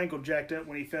got his ankle jacked up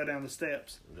when he fell down the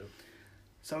steps. Yep.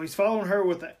 So he's following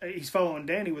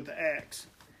Danny with the axe,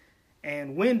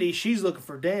 and Wendy, she's looking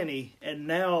for Danny, and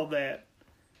now that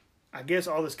I guess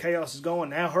all this chaos is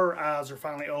going, now her eyes are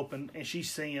finally open, and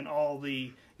she's seeing all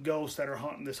the ghosts that are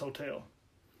haunting this hotel.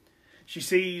 She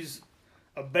sees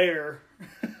a bear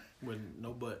with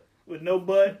no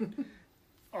butt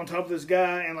on top of this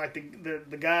guy, and like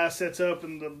the guy sets up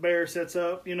and the bear sets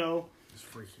up, It's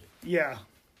freaky. Yeah.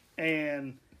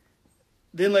 And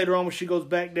then later on when she goes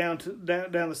back down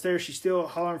the stairs, she's still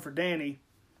hollering for Danny.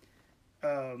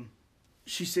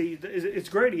 She sees it's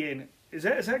Grady, ain't it? Is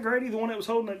that Grady, the one that was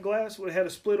holding that glass that had a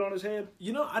split on his head?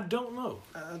 I don't know.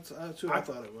 That's who I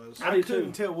thought it was. I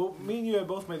couldn't tell. Well, me and you had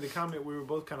both made the comment. We were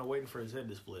both kind of waiting for his head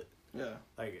to split. Yeah.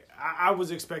 Like, I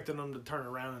was expecting him to turn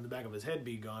around and the back of his head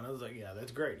be gone. I was like, yeah,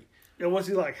 that's Grady. Yeah, was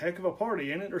he like, heck of a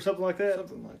party in it or something like that?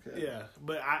 Something like that. Yeah,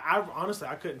 but I honestly,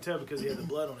 I couldn't tell because he had the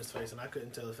blood on his face, and I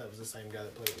couldn't tell if that was the same guy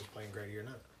that was playing Grady or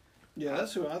not. Yeah,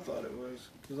 that's who I thought it was.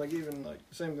 Because, like, even, like,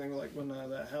 same thing, like, when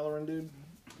that Halloran dude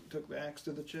took the axe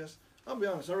to the chest. I'll be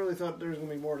honest, I really thought there was going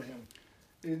to be more to him.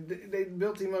 They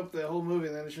built him up the whole movie,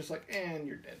 and then it's just like, and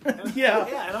you're dead. Yeah.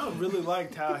 Yeah, and I really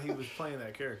liked how he was playing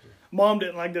that character. Mom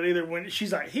didn't like that either when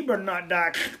she's like, he better not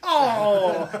die.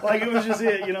 Oh! Like, it was just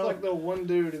it, It's like the one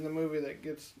dude in the movie that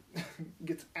gets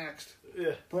axed.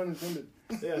 Yeah. Pun intended.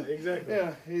 Yeah, exactly.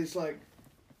 Yeah, he's like,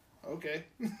 okay.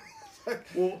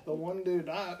 Well, the one dude,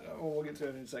 we'll get to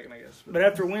it in a second, I guess. But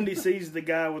after Wendy sees the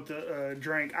guy with the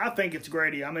drink, I think it's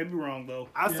Grady. I may be wrong, though.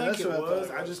 I think it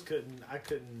was. I just couldn't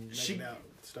make it out.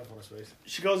 Stuff on his face.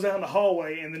 She goes down the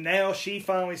hallway, and then now she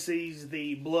finally sees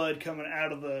the blood coming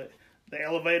out of the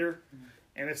elevator,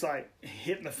 and it's like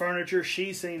hitting the furniture.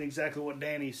 She's seeing exactly what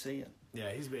Danny's seeing. Yeah,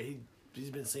 he's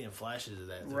been seeing flashes of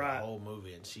that through the whole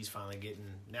movie, and she's finally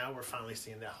now we're finally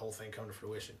seeing that whole thing come to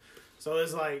fruition. So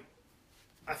it's like,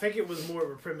 I think it was more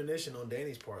of a premonition on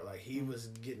Danny's part. Like, he was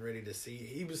getting ready to see,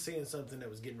 he was seeing something that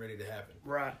was getting ready to happen.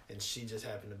 Right. And she just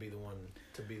happened to be the one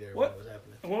to be there when it was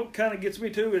happening. What kind of gets me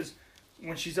too is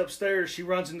when she's upstairs, she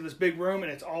runs into this big room,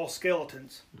 and it's all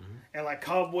skeletons and like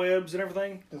cobwebs and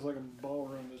everything. It's like a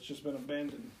ballroom that's just been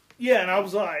abandoned. Yeah, and I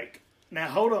was like, now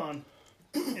hold on.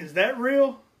 Is that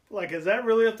real? Like, is that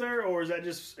really up there, or is that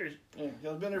just... Yeah,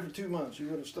 y'all been there for 2 months. You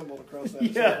would have stumbled across that.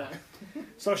 Yeah.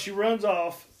 So she runs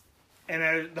off,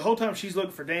 and the whole time she's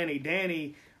looking for Danny,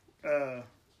 Danny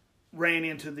ran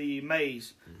into the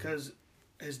maze because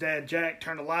his dad, Jack,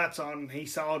 turned the lights on, and he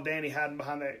saw Danny hiding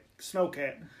behind that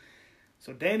snowcat.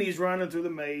 So Danny's running through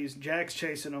the maze. Jack's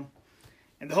chasing him.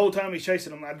 And the whole time he's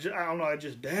chasing him, I don't know,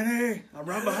 Danny, I'm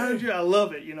right behind you. I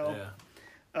love it,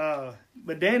 Yeah.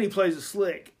 But Danny plays it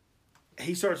slick.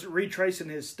 He starts retracing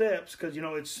his steps because,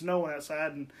 it's snowing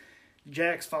outside, and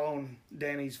Jack's following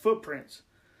Danny's footprints.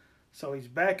 So he's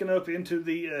backing up into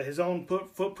his own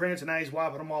footprints, and now he's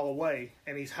wiping them all away,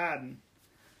 and he's hiding.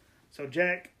 So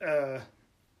Jack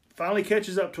finally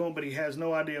catches up to him, but he has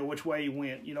no idea which way he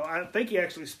went. I think he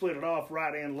actually split it off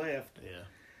right and left. Yeah.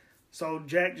 So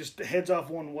Jack just heads off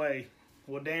one way.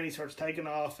 Well, Danny starts taking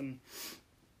off, and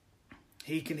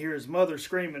he can hear his mother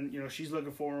screaming. She's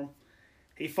looking for him.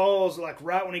 He falls, like,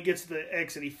 right when he gets to the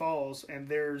exit, he falls, and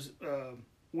there's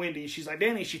Wendy. She's like,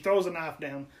 Danny, she throws a knife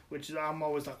down, which is, I'm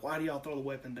always like, why do y'all throw the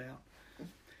weapon down?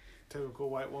 Typical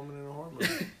white woman in a horror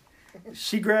movie.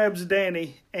 She grabs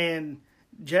Danny, and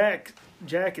Jack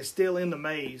is still in the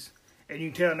maze. And you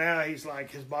can tell now he's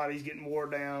like, his body's getting wore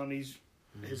down.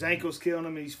 His ankle's killing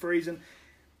him. He's freezing.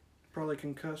 Probably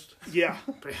concussed. Yeah.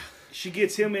 She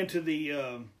gets him into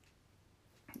the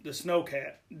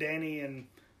snowcat. Danny and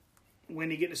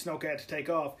Wendy get the snowcat to take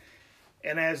off.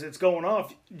 And as it's going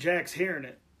off, Jack's hearing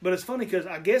it. But it's funny because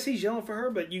I guess he's yelling for her,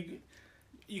 but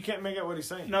you can't make out what he's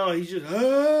saying. No, he's just,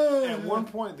 ah. At one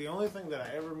point, the only thing that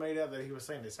I ever made out that he was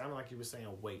saying, it sounded like he was saying,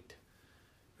 wait.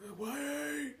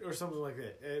 Wait! Or something like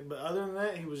that. But other than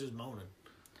that, he was just moaning.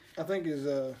 I think his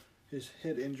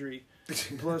head injury,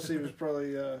 plus he was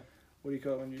probably what do you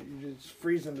call it, when you just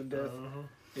freezing to death.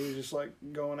 He was just like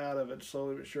going out of it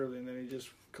slowly but surely, and then he just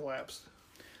collapsed.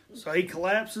 So he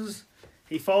collapses.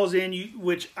 He falls in,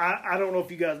 which I don't know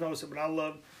if you guys noticed it, but I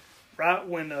love right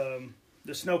when the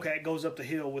snowcat goes up the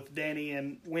hill with Danny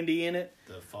and Wendy in it.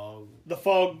 The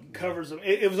fog covers them.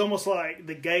 It was almost like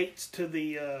the gates to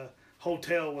the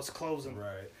hotel was closing.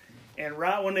 Right. And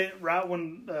right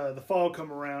when the fog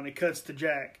come around, it cuts to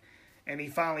Jack, and he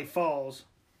finally falls.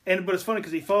 But it's funny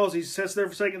because he falls, he sits there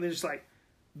for a second, and then just like,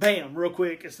 bam, real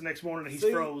quick. It's the next morning, and he's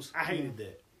froze. I hated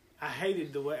that. I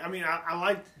hated the way. I mean, I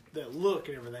liked the look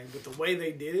and everything, but the way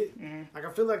they did it, like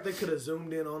I feel like they could have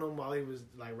zoomed in on him while he was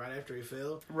like right after he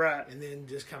fell, right, and then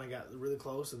just kind of got really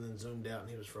close and then zoomed out and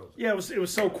he was frozen. Yeah, it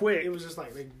was so quick. It was just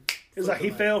like it was like he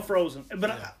fell frozen, but.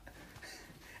 Yeah.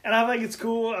 And I think it's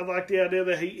cool. I like the idea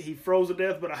that he froze to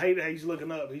death, but I hate how he's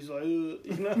looking up. He's like, you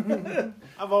know.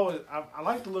 I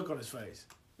like the look on his face,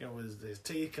 you know, with his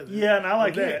teeth. Yeah, and I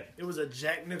like that. It was a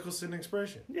Jack Nicholson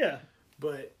expression. Yeah,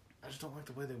 but I just don't like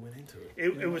the way they went into it.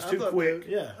 It was too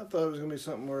quick. I thought it was gonna be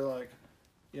something where like,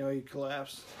 you know, he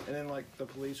collapsed, and then like the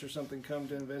police or something come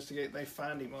to investigate. And they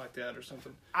find him like that or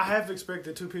something. I have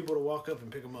expected two people to walk up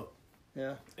and pick him up.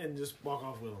 Yeah, and just walk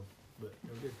off with him, but it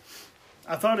was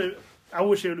good. I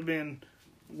wish it would have been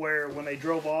where when they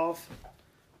drove off,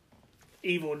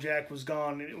 evil Jack was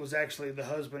gone and it was actually the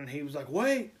husband and he was like,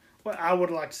 wait. Well, I would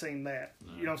have liked to seen that.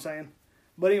 No. You know what I'm saying?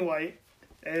 But anyway,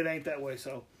 it ain't that way,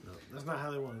 so. No, that's not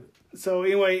how they wanted it. So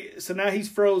anyway, so now he's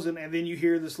frozen and then you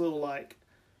hear this little like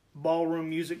ballroom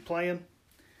music playing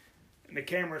and the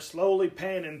camera slowly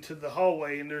panning to the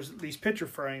hallway and there's these picture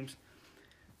frames.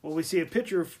 Well, we see a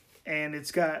picture and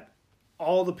it's got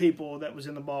all the people that was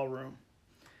in the ballroom.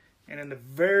 And in the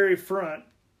very front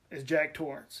is Jack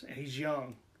Torrance, and he's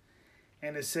young.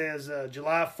 And it says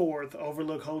July 4th,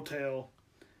 Overlook Hotel,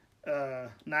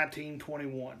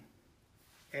 1921.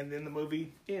 And then the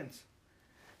movie ends.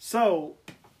 So,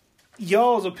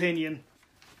 y'all's opinion,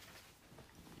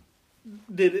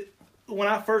 when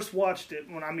I first watched it,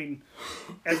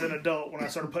 as an adult, when I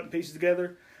started putting pieces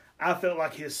together, I felt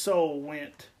like his soul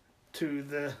went to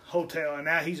the hotel, and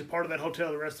now he's a part of that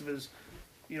hotel the rest of his,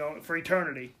 for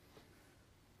eternity.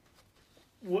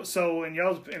 So, and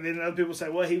then other people say,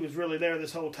 well, he was really there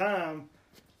this whole time.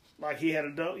 Like he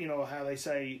had how they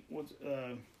say,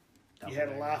 he had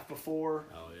a life before.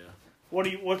 Oh, yeah.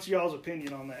 What's y'all's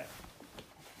opinion on that?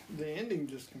 The ending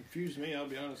just confused me, I'll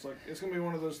be honest. Like, it's going to be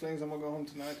one of those things I'm going to go home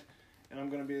tonight and I'm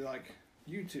going to be like,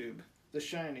 YouTube, The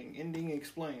Shining, ending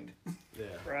explained. Yeah.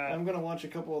 Right. I'm going to watch a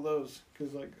couple of those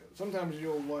because, like, sometimes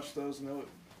you'll watch those and they'll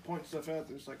point stuff out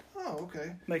there. It's like, oh,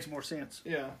 okay. Makes more sense.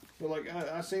 Yeah. But, like,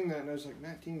 I seen that and I was like,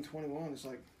 1921. It's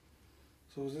like,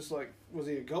 so was this, like, was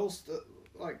he a ghost,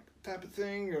 type of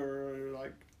thing? Or,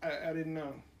 like, I didn't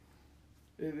know.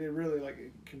 It really, like,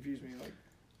 it confused me. Like,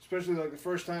 especially, like, the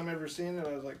first time ever seeing it,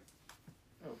 I was like,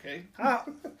 okay.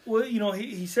 Well,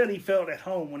 he said he felt at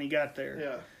home when he got there.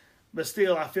 Yeah. But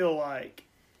still, I feel like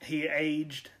he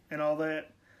aged and all that.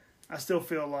 I still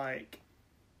feel like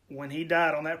when he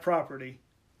died on that property,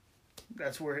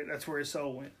 that's where his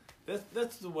soul went.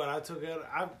 That's what I took out.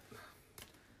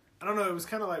 I don't know. It was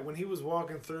kind of like when he was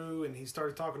walking through and he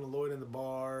started talking to Lloyd in the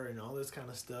bar and all this kind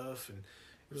of stuff, and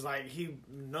it was like he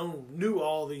knew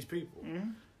all these people.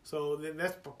 Mm-hmm. So then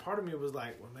that's part of me was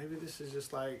like, well, maybe this is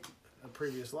just like a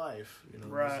previous life,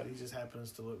 Right. He just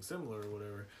happens to look similar or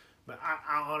whatever. But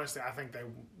I honestly, I think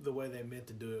the way they meant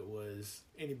to do it was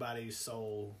anybody's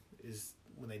soul is,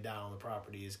 when they die on the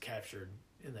property, is captured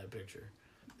in that picture.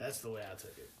 That's the way I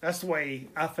took it. That's the way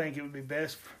I think it would be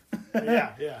best.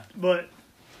 Yeah. But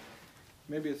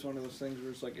maybe it's one of those things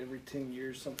where it's like every 10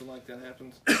 years something like that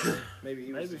happens. Maybe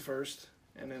he was the first,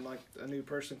 and then like a new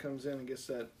person comes in and gets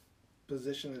that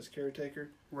position as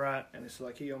caretaker. Right. And it's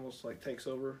like he almost like takes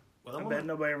over. Well, I bet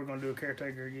nobody ever going to do a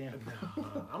caretaker again.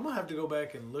 I'm going to have to go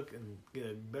back and look and get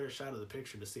a better shot of the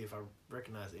picture to see if I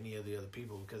recognize any of the other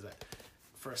people, because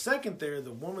for a second there,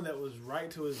 the woman that was right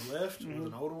to his left was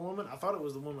an older woman. I thought it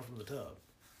was the woman from the tub.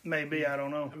 Maybe, I don't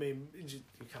know. I mean, it's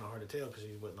kind of hard to tell because she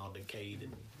wasn't all decayed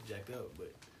and jacked up.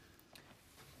 But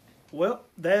well,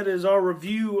 that is our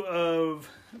review of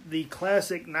the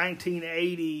classic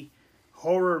 1980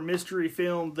 horror mystery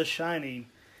film, The Shining.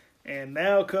 And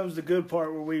now comes the good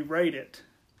part where we rate it.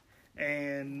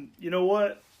 And you know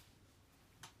what?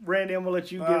 Randy, I'm going to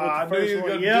let you give it the first one. I knew you were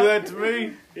going to do that to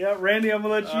me. Yeah, Randy, I'm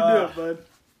going to let you do it, bud.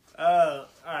 All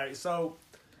right, so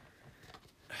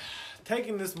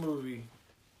taking this movie,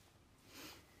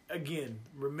 again,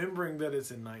 remembering that it's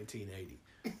in 1980.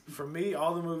 For me,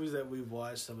 all the movies that we've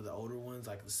watched, some of the older ones,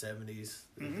 like the 70s,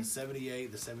 the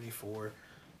 78, the 74,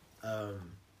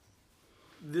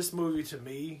 this movie to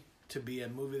me, to be a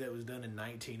movie that was done in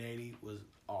 1980, was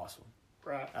awesome.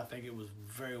 Right. I think it was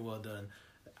very well done.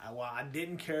 While I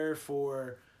didn't care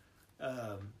for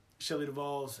Shelley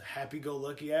Duvall's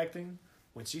happy-go-lucky acting,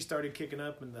 when she started kicking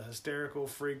up and the hysterical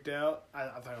freaked out,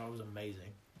 I thought it was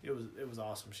amazing. It was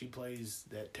awesome. She plays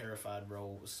that terrified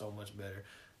role so much better.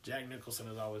 Jack Nicholson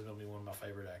is always going to be one of my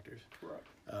favorite actors.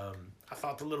 Right. I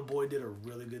thought the little boy did a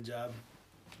really good job.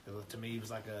 To me, he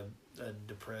was like a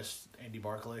depressed Andy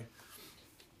Barclay.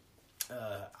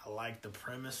 I liked the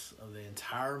premise of the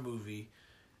entire movie,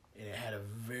 and it had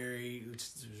it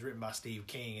was written by Stephen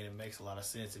King, and it makes a lot of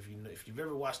sense. If you've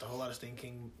ever watched a whole lot of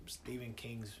Stephen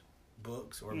King's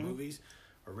books or movies,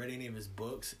 or read any of his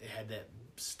books, it had that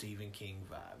Stephen King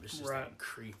vibe. It's just like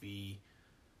creepy,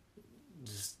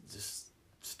 just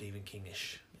Stephen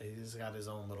King-ish. He's got his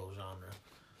own little genre.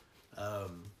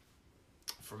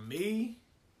 For me,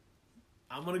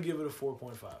 I'm going to give it a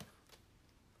 4.5.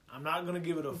 I'm not going to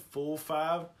give it a full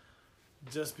 5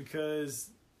 just because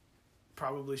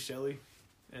probably Shelley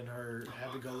and her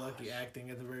happy-go-lucky acting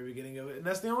at the very beginning of it. And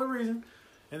that's the only reason.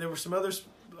 And there were some other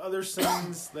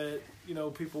scenes that,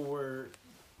 people were,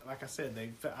 like I said,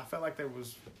 I felt like they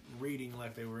was reading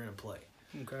like they were in a play.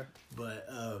 Okay. But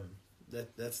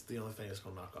that's the only thing that's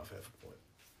going to knock off half a point.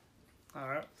 All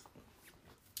right.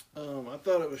 I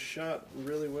thought it was shot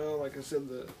really well. Like I said,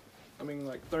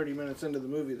 30 minutes into the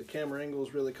movie, the camera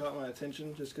angles really caught my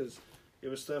attention just because it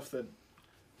was stuff that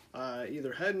I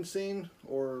either hadn't seen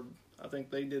or I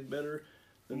think they did better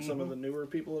than some of the newer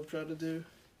people have tried to do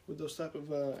with those type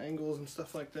of angles and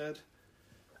stuff like that.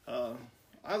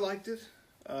 I liked it.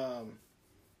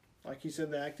 Like you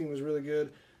said, the acting was really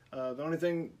good.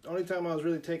 The only time I was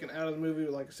really taken out of the movie,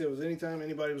 like I said, was anytime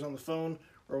anybody was on the phone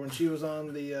or when she was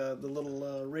on the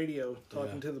little radio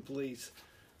talking to the police,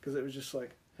 because it was just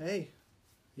like, hey,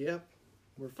 yep,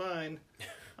 we're fine,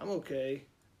 I'm okay,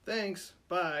 thanks,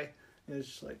 bye, and it's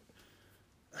just like,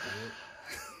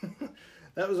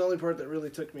 that was the only part that really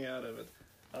took me out of it.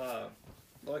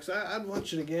 Like I said, I'd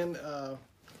watch it again,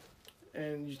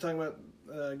 and you're talking about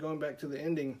going back to the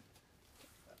ending.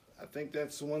 I think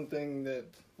that's one thing that,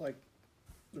 like,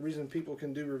 the reason people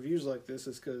can do reviews like this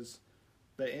is because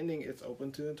the ending, it's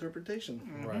open to interpretation.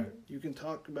 Right. You can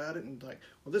talk about it and like,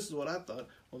 well, this is what I thought.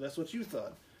 Well, that's what you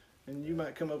thought. And you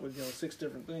might come up with, 6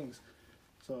 different things.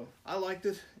 So I liked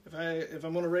it. If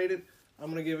I'm going to rate it,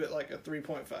 I'm going to give it like a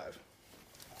 3.5.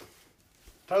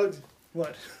 Told you.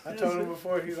 What? I told him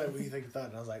before, he's like, what do you think you thought?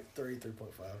 And I was like, 3.5.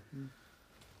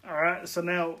 All right, so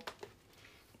now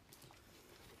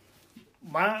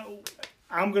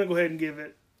I'm going to go ahead and give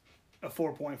it a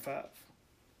 4.5.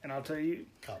 And I'll tell you.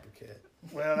 Copycat.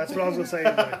 Well, that's what I was going to say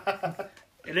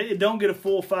anyway. It don't get a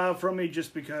full 5 from me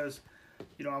just because,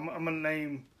 I'm going to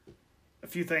name a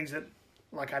few things that,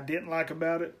 like, I didn't like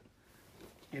about it.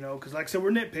 Because like I said,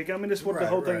 we're nitpicking. I mean, this is what the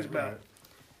whole thing's about.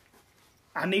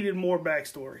 I needed more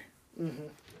backstory. Mm-hmm.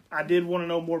 I did want to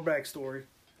know more backstory.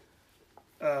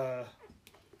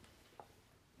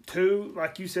 2,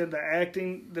 like you said, the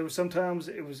acting, there was sometimes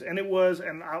and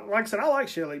like I said, I like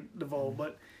Shelley Duvall,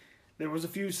 but there was a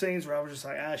few scenes where I was just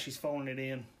like, she's phoning it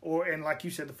in. And like you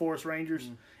said, the Forest Rangers,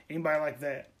 anybody like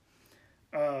that.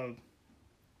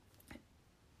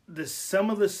 Some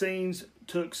of the scenes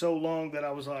took so long that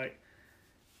I was like,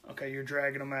 okay, you're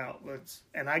dragging them out.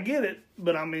 And I get it,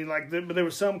 but I mean, but there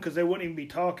was some because they wouldn't even be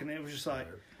talking. It was just like,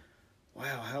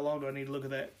 wow, how long do I need to look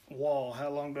at that wall? How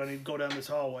long do I need to go down this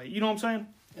hallway? You know what I'm saying?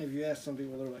 If you ask some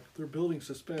people, they're like, they're building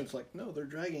suspense. Like, no, they're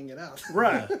dragging it out.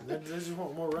 Right. They just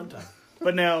want more runtime.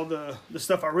 But now the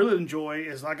stuff I really enjoy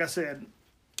is, like I said,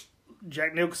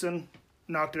 Jack Nicholson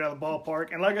knocked it out of the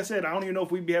ballpark. And like I said, I don't even know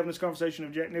if we'd be having this conversation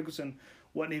if Jack Nicholson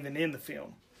wasn't even in the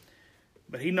film.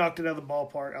 But he knocked it out of the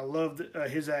ballpark. I loved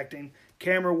his acting.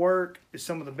 Camera work is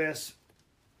some of the best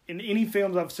in any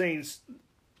films I've seen.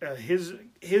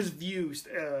 His view,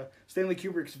 Stanley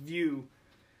Kubrick's view,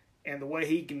 and the way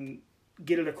he can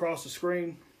get it across the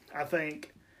screen, I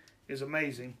think, is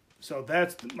amazing. So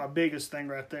that's my biggest thing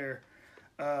right there.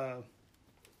 One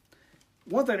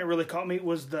thing that really caught me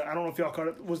was I don't know if y'all caught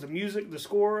it, was the music, the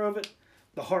score of it,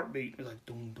 the heartbeat. It was like,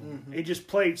 boom, boom. It just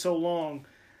played so long.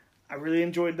 I really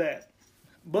enjoyed that.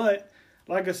 But,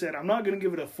 like I said, I'm not going to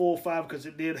give it a full 5 because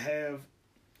it did have,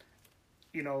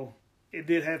 it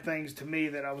did have things to me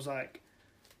that I was like,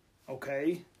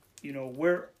 okay,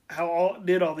 how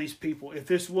did all these people, if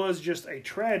this was just a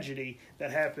tragedy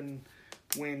that happened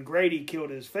when Grady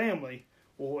killed his family,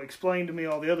 well, explain to me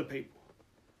all the other people.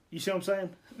 You see what I'm saying?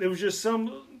 There was just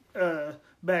some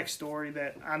backstory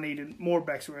that I needed, more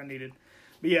backstory I needed.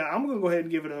 But yeah, I'm going to go ahead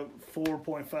and give it a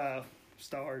 4.5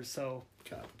 stars. So,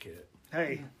 Copycat.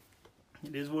 Hey,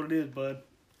 It is what it is, bud.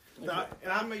 And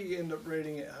I may end up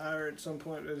rating it higher at some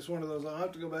point. But it's one of those I'll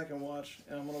have to go back and watch,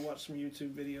 and I'm going to watch some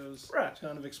YouTube videos, Right.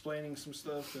 kind of explaining some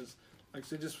stuff. Because, like I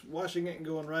said, just watching it and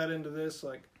going right into this,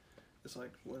 like, it's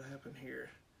like, what happened here?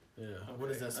 Yeah. Okay,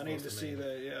 What is that I need supposed to see mean?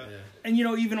 that. Yeah. And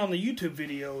even on the YouTube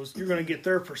videos, you're going to get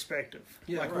their perspective.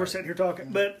 Yeah, like we're right. sitting here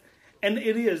talking, and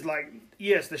it is like,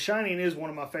 yes, The Shining is one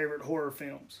of my favorite horror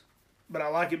films, but I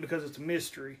like it because it's a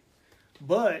mystery.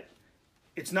 But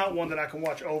it's not one that I can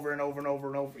watch over and over and over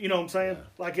and over. You know what I'm saying? Yeah.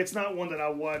 Like, it's not one that I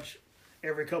watch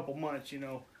every couple months,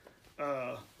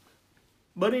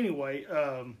 But anyway,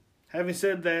 having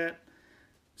said that,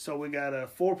 so we got a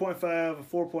 4.5, a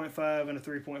 4.5, and a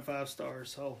 3.5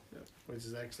 stars. So, Which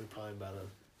is actually probably about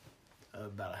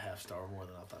a half star more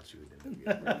than I thought you would do.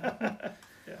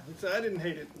 Yeah. So I didn't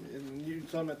hate it. And you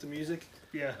talking about the music?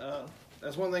 yeah.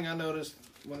 That's one thing I noticed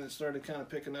when it started kind of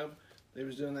picking up. They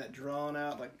was doing that drawn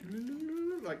out like,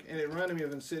 and it reminded me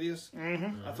of Insidious.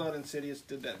 Mm-hmm. I thought Insidious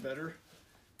did that better.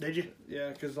 Did you? Yeah,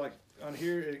 because like on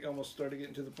here, it almost started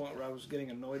getting to the point where I was getting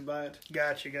annoyed by it.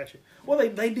 Gotcha. Well,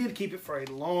 they did keep it for a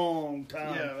long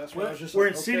time. Yeah, that's why I was just where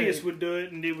like, Insidious okay. would do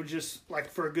it, and it would just like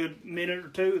for a good minute or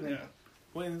two. And then, Yeah.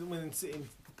 When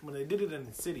they did it in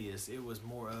Insidious, it was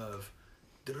more of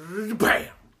bam.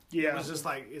 yeah, It was just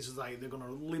like they're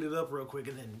gonna lead it up real quick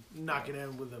and then knock it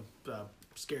in with a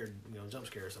scared jump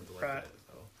scare or something like Right. that.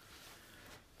 So.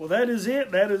 Well, that is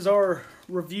it. That is our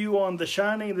review on The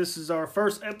Shining. This is our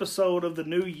first episode of the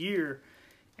new year,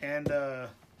 and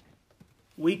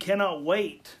we cannot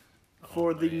wait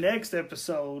for the man. next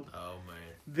episode. Oh man.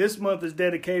 This month is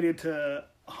dedicated to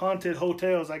haunted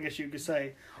hotels, I guess you could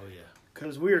say, Oh yeah.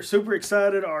 because we are super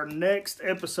excited. Our next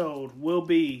episode will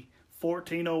be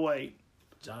 1408.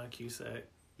 John Cusack,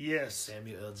 Yes,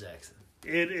 Samuel L. Jackson.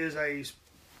 it is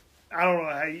I don't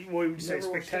know what would you say,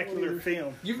 Never watched that one spectacular either.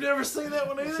 film. You've never seen that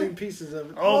one I've either? seen pieces of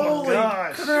it. Oh Holy my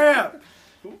gosh! crap!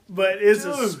 But it's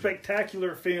a Dude.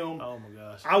 spectacular film. Oh my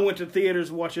gosh. I went to theaters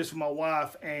to watch this with my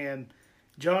wife, and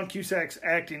John Cusack's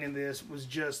acting in this was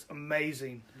just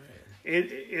amazing.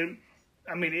 It's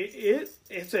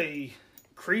a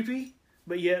creepy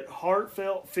but yet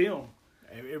heartfelt film.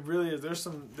 It really is. There's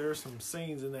some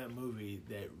scenes in that movie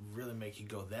that really make you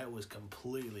go, that was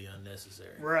completely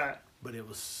unnecessary. Right. But it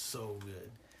was so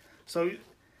good.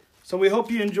 So we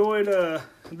hope you enjoyed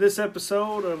this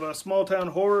episode of Small Town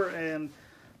Horror, and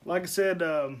like I said,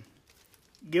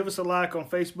 give us a like on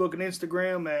Facebook and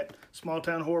Instagram at Small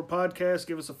Town Horror Podcast.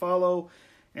 Give us a follow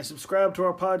and subscribe to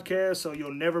our podcast so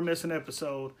you'll never miss an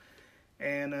episode.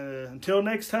 And until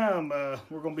next time,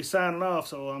 we're going to be signing off.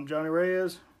 So I'm Johnny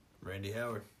Reyes. Randy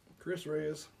Howard. Chris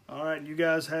Reyes. All right, you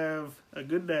guys have a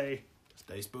good day.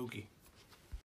 Stay spooky.